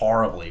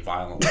 horribly,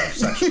 violently,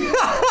 sexually.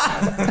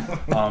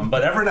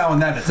 But every now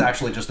and then, it's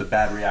actually just a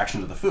bad reaction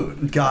to the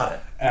food. Got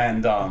it.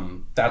 And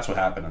that's what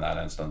happened in that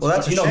instance. Well,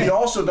 that's a shame. He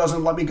also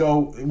doesn't let me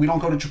go. We don't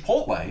go to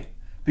Chipotle.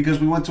 Because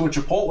we went to a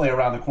Chipotle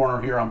around the corner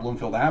here on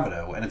Bloomfield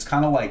Avenue, and it's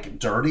kind of like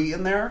dirty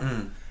in there.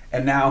 Mm.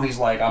 And now he's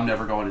like, I'm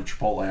never going to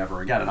Chipotle ever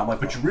again. And I'm like,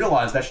 but you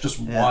realize that's just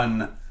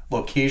one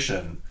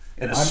location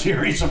in a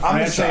series of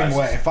franchises. I'm the same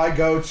way. If I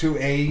go to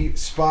a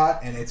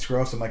spot and it's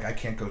gross, I'm like, I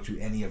can't go to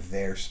any of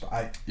their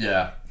spots.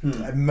 Yeah.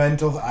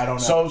 Mental, I don't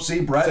know. So, see,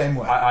 Brett, same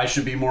way. I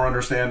should be more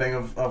understanding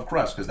of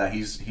Chris,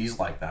 because he's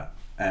like that.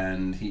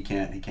 And he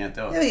can't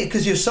do it. Yeah,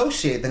 because you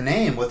associate the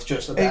name with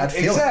just a bad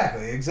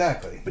feeling.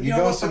 Exactly. But you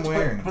go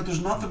somewhere. But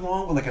there's nothing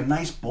wrong with like a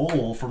nice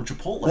bowl from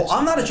Chipotle. Well,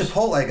 I'm not a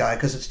Chipotle guy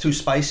because it's too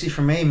spicy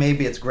for me.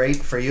 Maybe it's great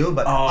for you,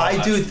 but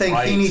I do think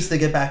he needs to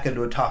get back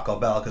into a Taco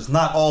Bell, because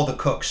not all the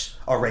cooks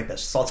are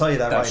rapists. I'll tell you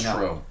that right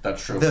now.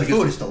 That's true. The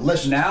food is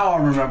delicious. Now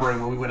I'm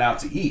remembering when we went out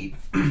to eat.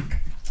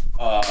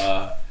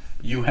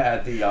 You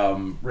had the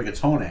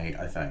rigatoni,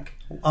 I think.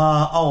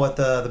 At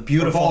the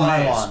beautiful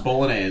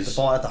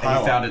Bolognese. At the and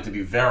you found it to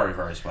be very,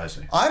 very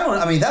spicy.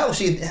 that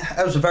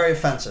was very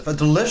offensive. A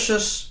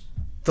delicious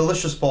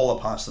delicious bowl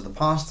of pasta. The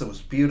pasta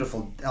was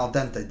beautiful, al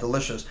dente,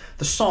 delicious.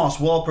 The sauce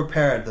well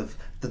prepared,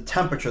 the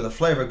temperature, the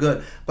flavor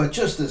good, but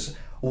just this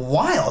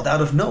wild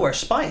out of nowhere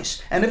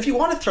spice. And if you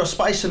want to throw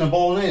spice in a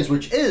bolognese,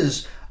 which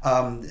is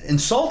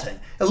insulting,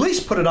 at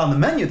least put it on the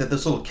menu that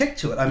there's a little kick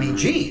to it. I mean,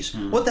 geez,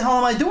 what the hell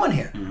am I doing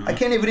here? I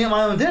can't even eat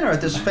my own dinner at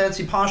this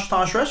fancy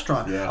posh-tosh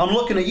restaurant. Yeah. I'm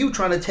looking at you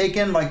trying to take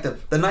in like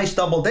the nice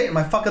double date, and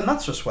my fucking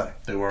nuts are sweating.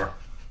 They were.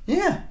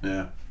 Yeah.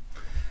 Yeah.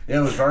 Yeah,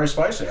 it was very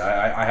spicy.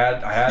 I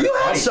had You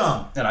had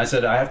some! And I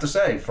said, I have to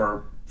say,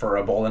 for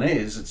a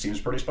bolognese, it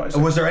seems pretty spicy.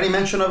 Was there any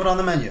mention of it on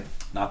the menu?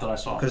 Not that I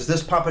saw. Because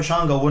this Papa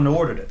Shango wouldn't have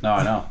ordered it. No,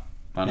 I know.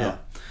 Yeah.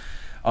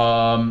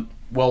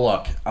 Well,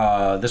 look,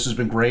 this has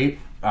been great.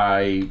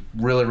 I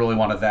really, really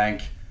want to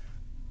thank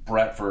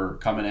Brett for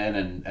coming in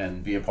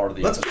and being part of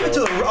the episode. Let's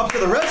get up to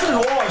the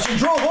resident wall. She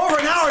drove over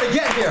an hour to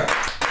get here.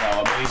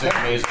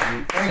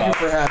 Amazing. Thank you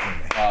for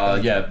having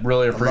me. Yeah,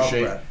 really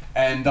appreciate Brett. it.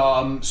 And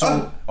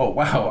oh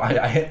wow,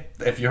 I hit.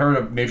 If you heard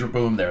a major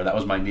boom there, that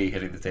was my knee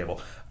hitting the table.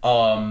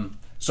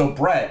 So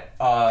Brett,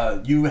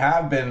 you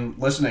have been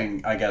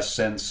listening, I guess,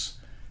 since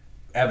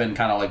Evan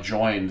kind of like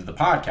joined the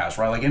podcast,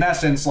 right? Like in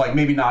essence, like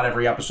maybe not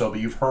every episode, but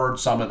you've heard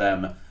some of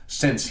them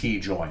since he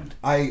joined.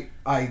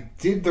 I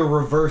did the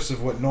reverse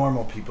of what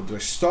normal people do. I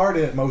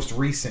started at most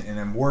recent and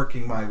I'm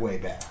working my way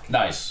back.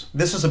 Nice.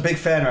 This is a big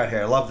fan right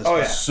here. I love this guy.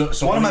 Yeah.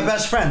 So One of my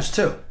best friends,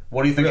 too.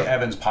 What do you think of Really?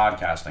 Evan's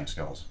podcasting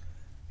skills?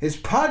 His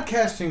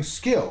podcasting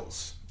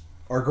skills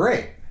are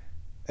great.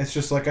 It's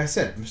just like I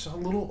said, I'm just a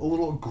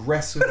little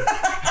aggressive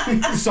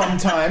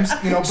sometimes,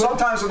 But,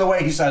 Sometimes in the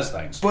way he says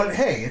things. but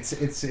hey, it's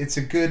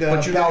a good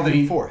But you know back that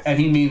and forth.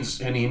 he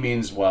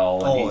means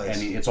well, Always.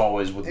 and it's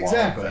always with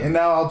Exactly, love. and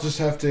now I'll just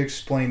have to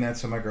explain that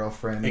to my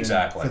girlfriend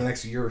Exactly. for the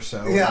next year or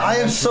so. Yeah, I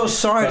am so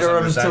sorry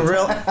Doesn't to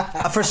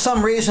resent for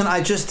some reason,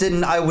 I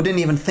didn't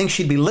even think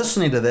she'd be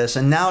listening to this,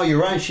 and now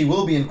you're right, she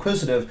will be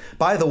inquisitive.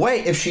 By the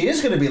way, if she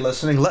is going to be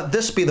listening, let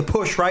this be the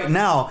push right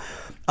now.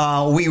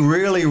 We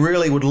really,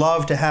 really would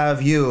love to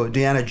have you,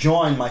 Deanna,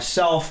 join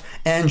myself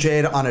and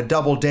Jada on a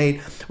double date.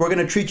 We're going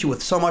to treat you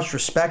with so much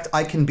respect.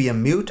 I can be a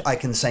mute. I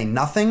can say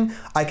nothing.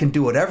 I can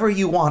do whatever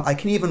you want. I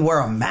can even wear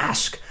a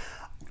mask.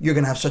 You're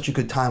going to have such a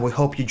good time. We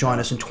hope you join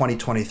us in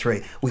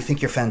 2023. We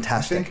think you're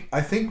fantastic.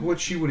 I think what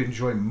she would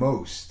enjoy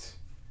most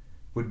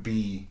would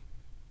be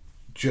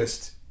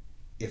just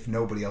if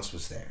nobody else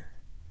was there.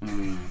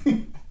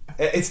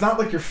 It's not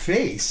like your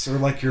face or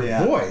like your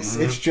voice.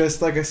 It's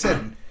just, like I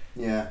said...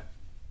 Yeah.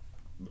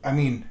 I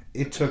mean,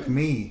 it took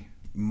me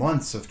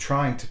months of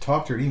trying to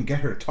talk to her to even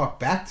get her to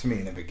talk back to me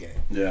in the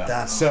beginning. Yeah.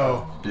 That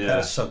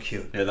is so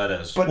cute. Yeah, that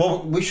is. But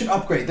well, we should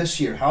upgrade this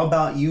year. How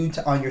about you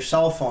on your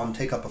cell phone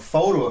take up a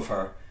photo of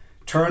her,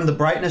 turn the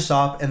brightness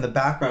up and the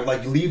background,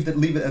 like leave it,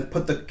 and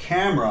put the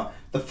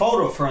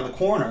photo of her in the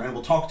corner, and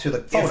we'll talk to the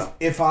photo.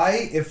 If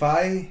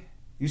I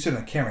you said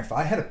on camera, if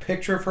I had a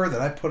picture of her that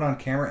I put on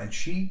camera and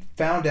she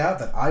found out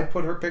that I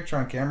put her picture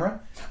on camera,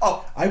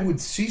 I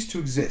would cease to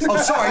exist. Oh,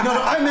 sorry. No,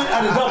 I meant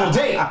at a double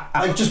date.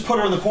 Like, just put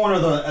her in the corner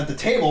of the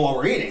table while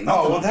we're eating.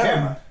 Not on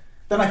camera.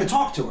 Then I could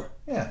talk to her.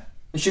 Yeah.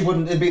 And she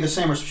wouldn't. It'd be the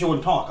same, or she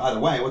wouldn't talk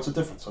either way. What's the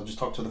difference? I'll just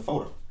talk to the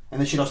photo,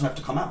 and then she doesn't have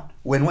to come out.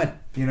 Win-win.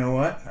 You know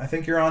what? I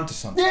think you're onto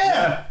something.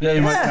 Yeah. Yeah,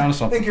 you might be onto I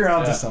something. think you're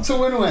onto something. It's a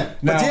win-win.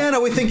 But Now-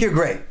 Deanna, we think you're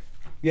great.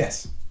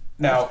 Yes.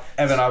 Now,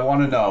 Evan, I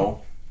want to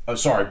know... Oh,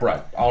 sorry,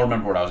 Brett. I'll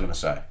remember what I was going to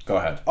say. Go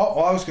ahead. Oh,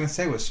 all I was going to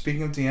say was,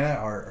 speaking of Deanna,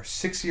 our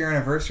 6-year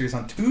anniversary is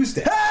on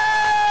Tuesday. Hey!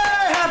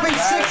 Happy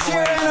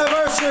 6-year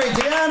anniversary,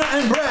 Deanna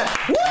and Brett.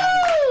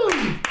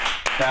 Woo!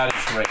 That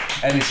is great.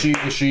 And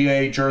is she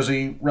a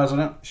Jersey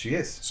resident? She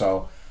is.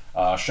 So,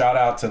 shout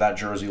out to that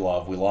Jersey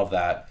love. We love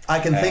that. I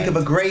can think of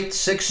a great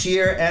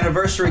 6-year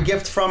anniversary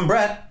gift from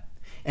Brett,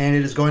 and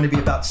it is going to be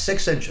about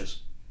 6 inches.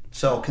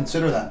 So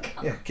consider that.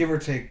 Yeah, give or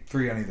take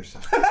 3 on either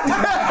side.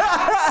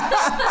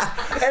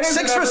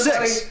 6 for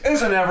 6.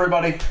 Isn't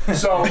everybody?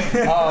 So,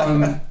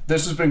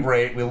 this has been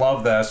great. We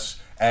love this.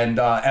 And,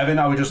 Evan,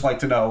 I would just like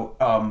to know,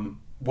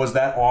 was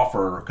that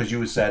offer, because you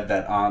had said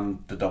that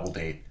on the double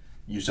date,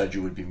 you said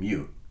you would be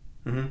mute.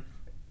 Mm-hmm.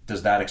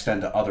 Does that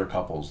extend to other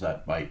couples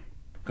that might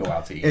go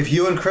out to eat? If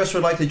you and Chris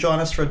would like to join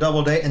us for a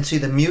double date and see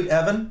the mute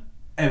Evan,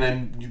 and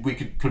then we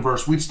could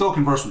converse. We'd still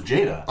converse with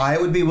Jada. I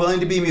would be willing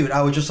to be mute.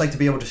 I would just like to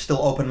be able to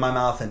still open my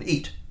mouth and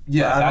eat.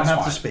 Yeah, I don't that's have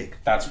fine. to speak.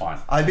 That's fine.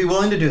 I'd be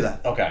willing to do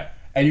that. Okay.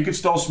 And you could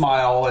still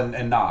smile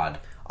and nod.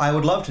 I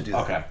would love to do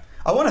that. Okay.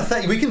 I want to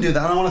thank. We can do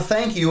that. And I want to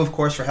thank you, of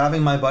course, for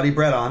having my buddy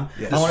Brett on.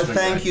 Yes. I want to This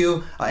has been thank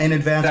you in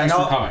advance. Thanks I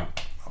know, for coming.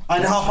 I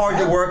know how hard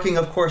you're working,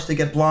 of course, to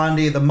get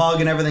Blondie, the mug,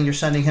 and everything you're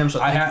sending him. So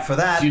thank you for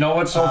that. You know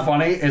what's so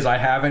funny is I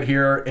have it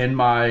here in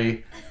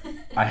my.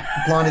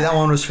 Blondie, that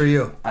one was for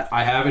you.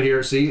 I have it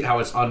here. See how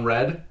it's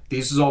unread?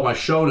 These is all my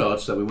show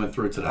notes that we went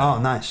through today. Oh,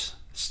 nice.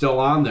 Still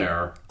on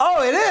there.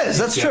 Oh, it is.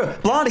 That's true.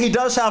 Blondie, he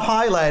does have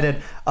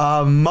highlighted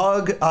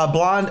mug,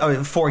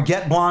 blonde,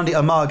 forget Blondie,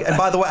 a mug. And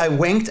by the way, I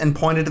winked and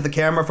pointed to the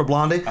camera for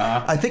Blondie.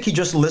 I think he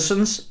just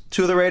listens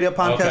to the radio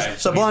podcast. Okay,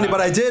 so Blondie, but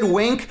I did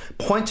wink,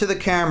 point to the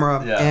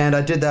camera, and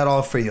I did that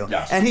all for you.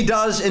 Yes. And he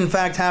does, in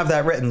fact, have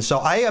that written. So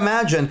I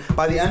imagine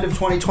by the end of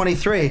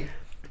 2023,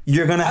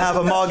 you're going to have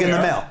a mug in the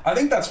mail. I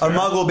think that's fair. A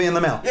mug will be in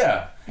the mail.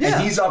 Yeah.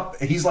 And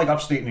he's like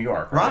upstate New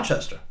York, right?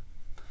 Rochester.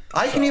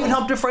 I can even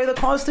help defray the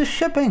cost of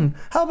shipping.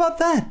 How about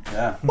that?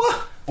 Yeah.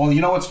 What? Well, you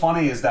know what's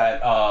funny is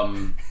that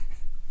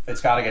it's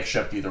got to get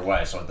shipped either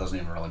way, so it doesn't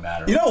even really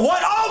matter. You know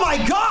what? Oh my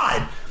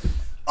God!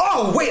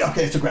 Oh wait,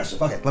 okay, it's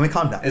aggressive. Okay, let me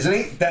calm down. Isn't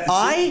he?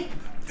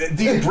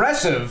 The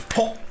aggressive.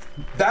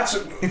 That's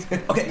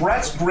okay.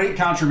 Brett's great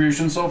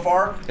contribution so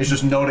far is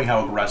just noting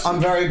how aggressive. I'm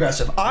very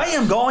aggressive. I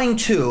am going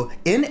to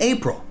in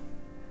April.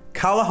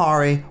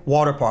 Kalahari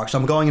water parks.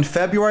 I'm going in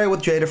February with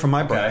Jada for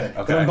my birthday.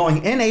 Okay. Then I'm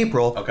going in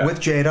April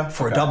with Jada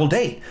for a double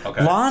date.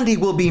 Okay. Blondie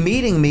will be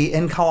meeting me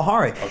in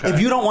Kalahari. Okay.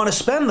 If you don't want to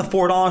spend the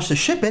 $4 to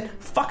ship it,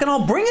 fucking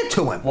I'll bring it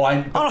to him. Well,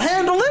 I'll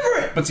hand deliver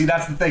it. But see,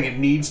 that's the thing. It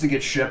needs to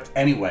get shipped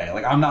anyway.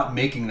 Like, I'm not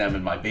making them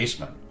in my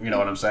basement. You know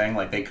what I'm saying?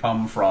 Like, they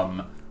come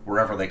from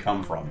wherever they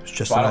come from. It's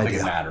just so I don't idea.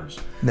 think it matters.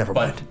 Never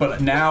mind.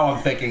 But now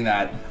I'm thinking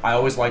that I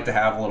always like to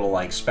have little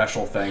like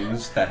special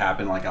things that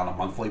happen like on a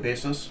monthly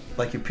basis.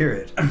 Like your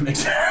period.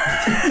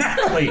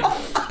 Exactly.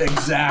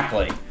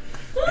 Exactly.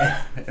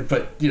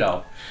 But you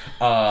know,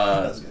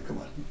 That's good. Come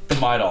on. the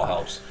Midol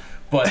helps.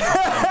 But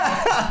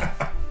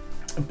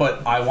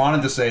but I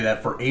wanted to say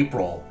that for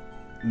April,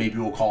 maybe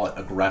we'll call it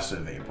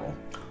aggressive April.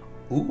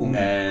 Ooh.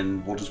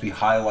 And we'll just be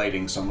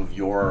highlighting some of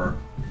your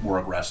more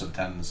aggressive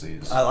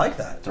tendencies. I like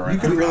that. You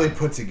could really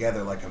put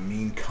together like a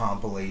mean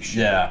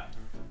compilation. Yeah.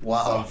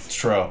 Wow. It's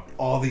true.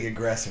 All the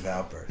aggressive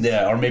outbursts.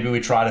 Yeah, or maybe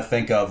we try to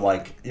think of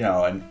like, you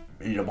know, and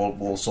you know,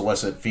 we'll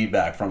solicit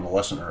feedback from the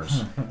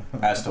listeners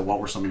as to what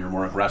were some of your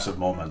more aggressive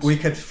moments. We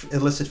could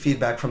elicit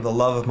feedback from the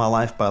love of my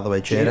life, by the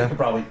way, Jada. You could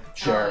probably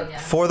share. Yeah.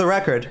 For the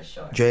record,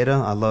 sure.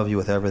 Jada, I love you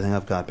with everything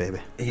I've got, baby.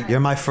 You're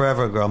my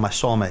forever girl, my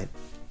soulmate.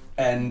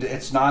 And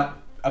it's not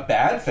a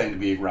bad thing to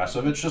be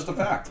aggressive, it's just a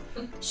fact.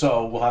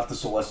 So we'll have to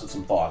solicit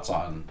some thoughts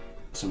on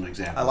some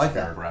examples I like of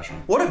your that.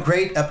 aggression. What a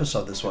great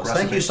episode this was.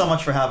 Thank you so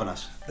much for having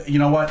us. You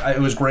know what? It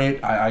was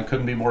great. I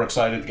couldn't be more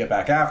excited to get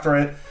back after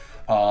it.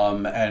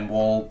 And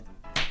we'll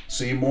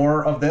see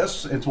more of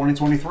this in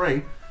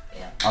 2023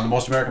 on the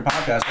Most American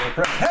Podcast with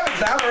Chris. Heavens,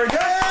 now very good!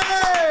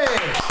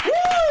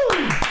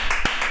 Woo!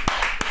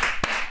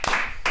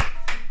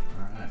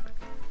 All right.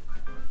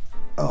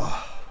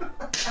 Oh.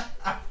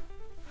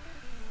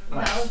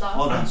 That was awesome.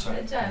 Well done, sir.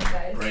 Good job,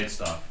 guys. Great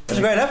stuff. It was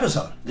a great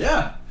episode.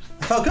 Yeah,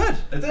 It felt good.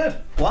 it did.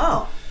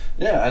 Wow.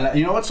 Yeah, and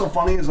you know what's so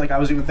funny is like I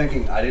was even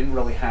thinking I didn't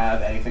really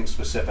have anything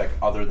specific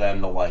other than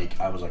the like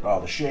I was like,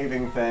 oh, the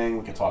shaving thing,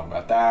 we can talk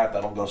about that,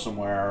 that'll go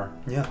somewhere.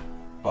 Yeah.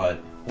 But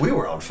We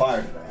were on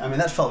fire today. I mean,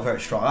 that felt very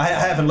strong. I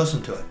haven't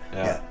listened to it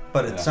yet,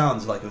 but it Yeah.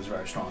 sounds like it was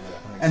very strong today.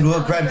 And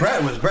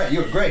Brett was great.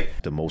 You were great.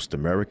 The most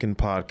American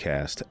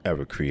podcast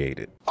ever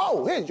created.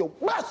 Oh, here's your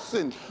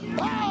blessing.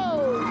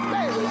 Oh,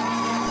 baby.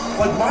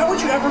 like, why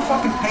would you ever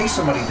fucking pay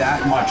somebody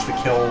that much to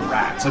kill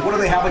rats? Like, what do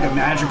they have, like a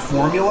magic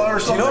formula or Do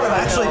something? you know what I'm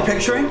actually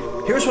picturing?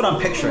 Here's what I'm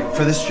picturing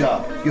for this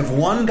job. You have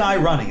one guy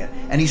running it,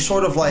 and he's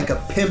sort of like a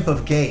pimp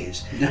of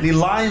gays. And he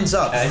lines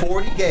up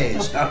 40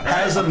 gays,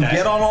 has them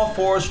get on all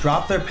fours,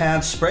 drop their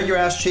pants, spread your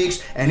ass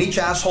cheeks, and each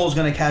asshole's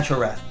gonna catch a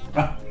rat.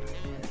 That's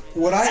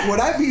what I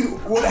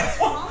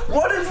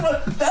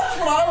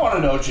want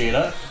to know,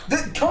 Jada.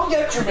 Come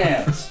get your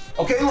mans.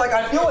 Okay, like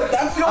I feel like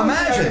that's the only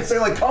thing I can say.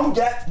 Like, come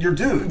get your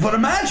dude. But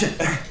imagine.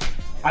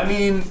 I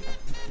mean,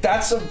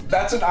 that's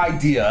an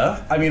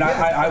idea. I mean,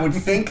 I would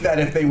think that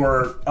if they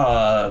were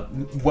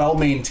well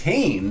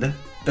maintained,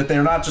 that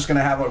they're not just going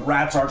to have a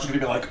rats are just going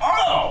to be like,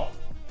 oh,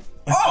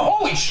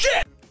 holy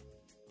shit.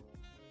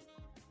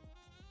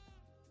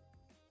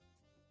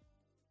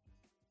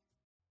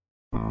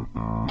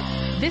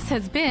 This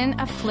has been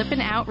a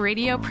Flippin' Out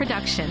Radio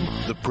production.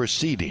 The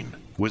preceding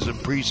was a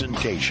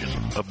presentation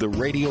of the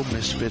Radio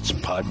Misfits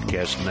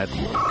Podcast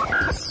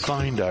Network.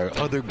 Find our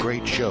other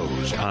great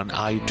shows on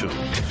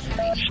iTunes,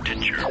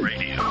 Stitcher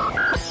Radio,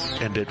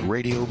 and at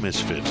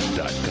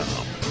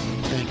RadioMisfits.com.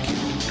 Thank you.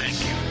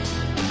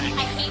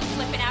 I hate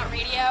Flippin' Out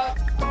Radio.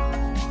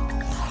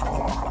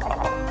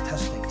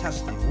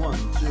 Testing. 1,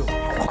 2.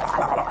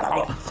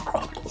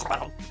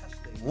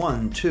 Testing.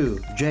 1, 2.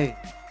 Jay,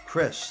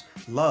 Chris,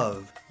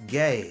 love,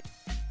 gay.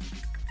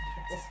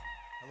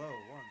 Hello, 1,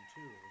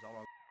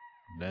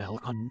 2. The hell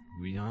can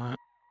we are?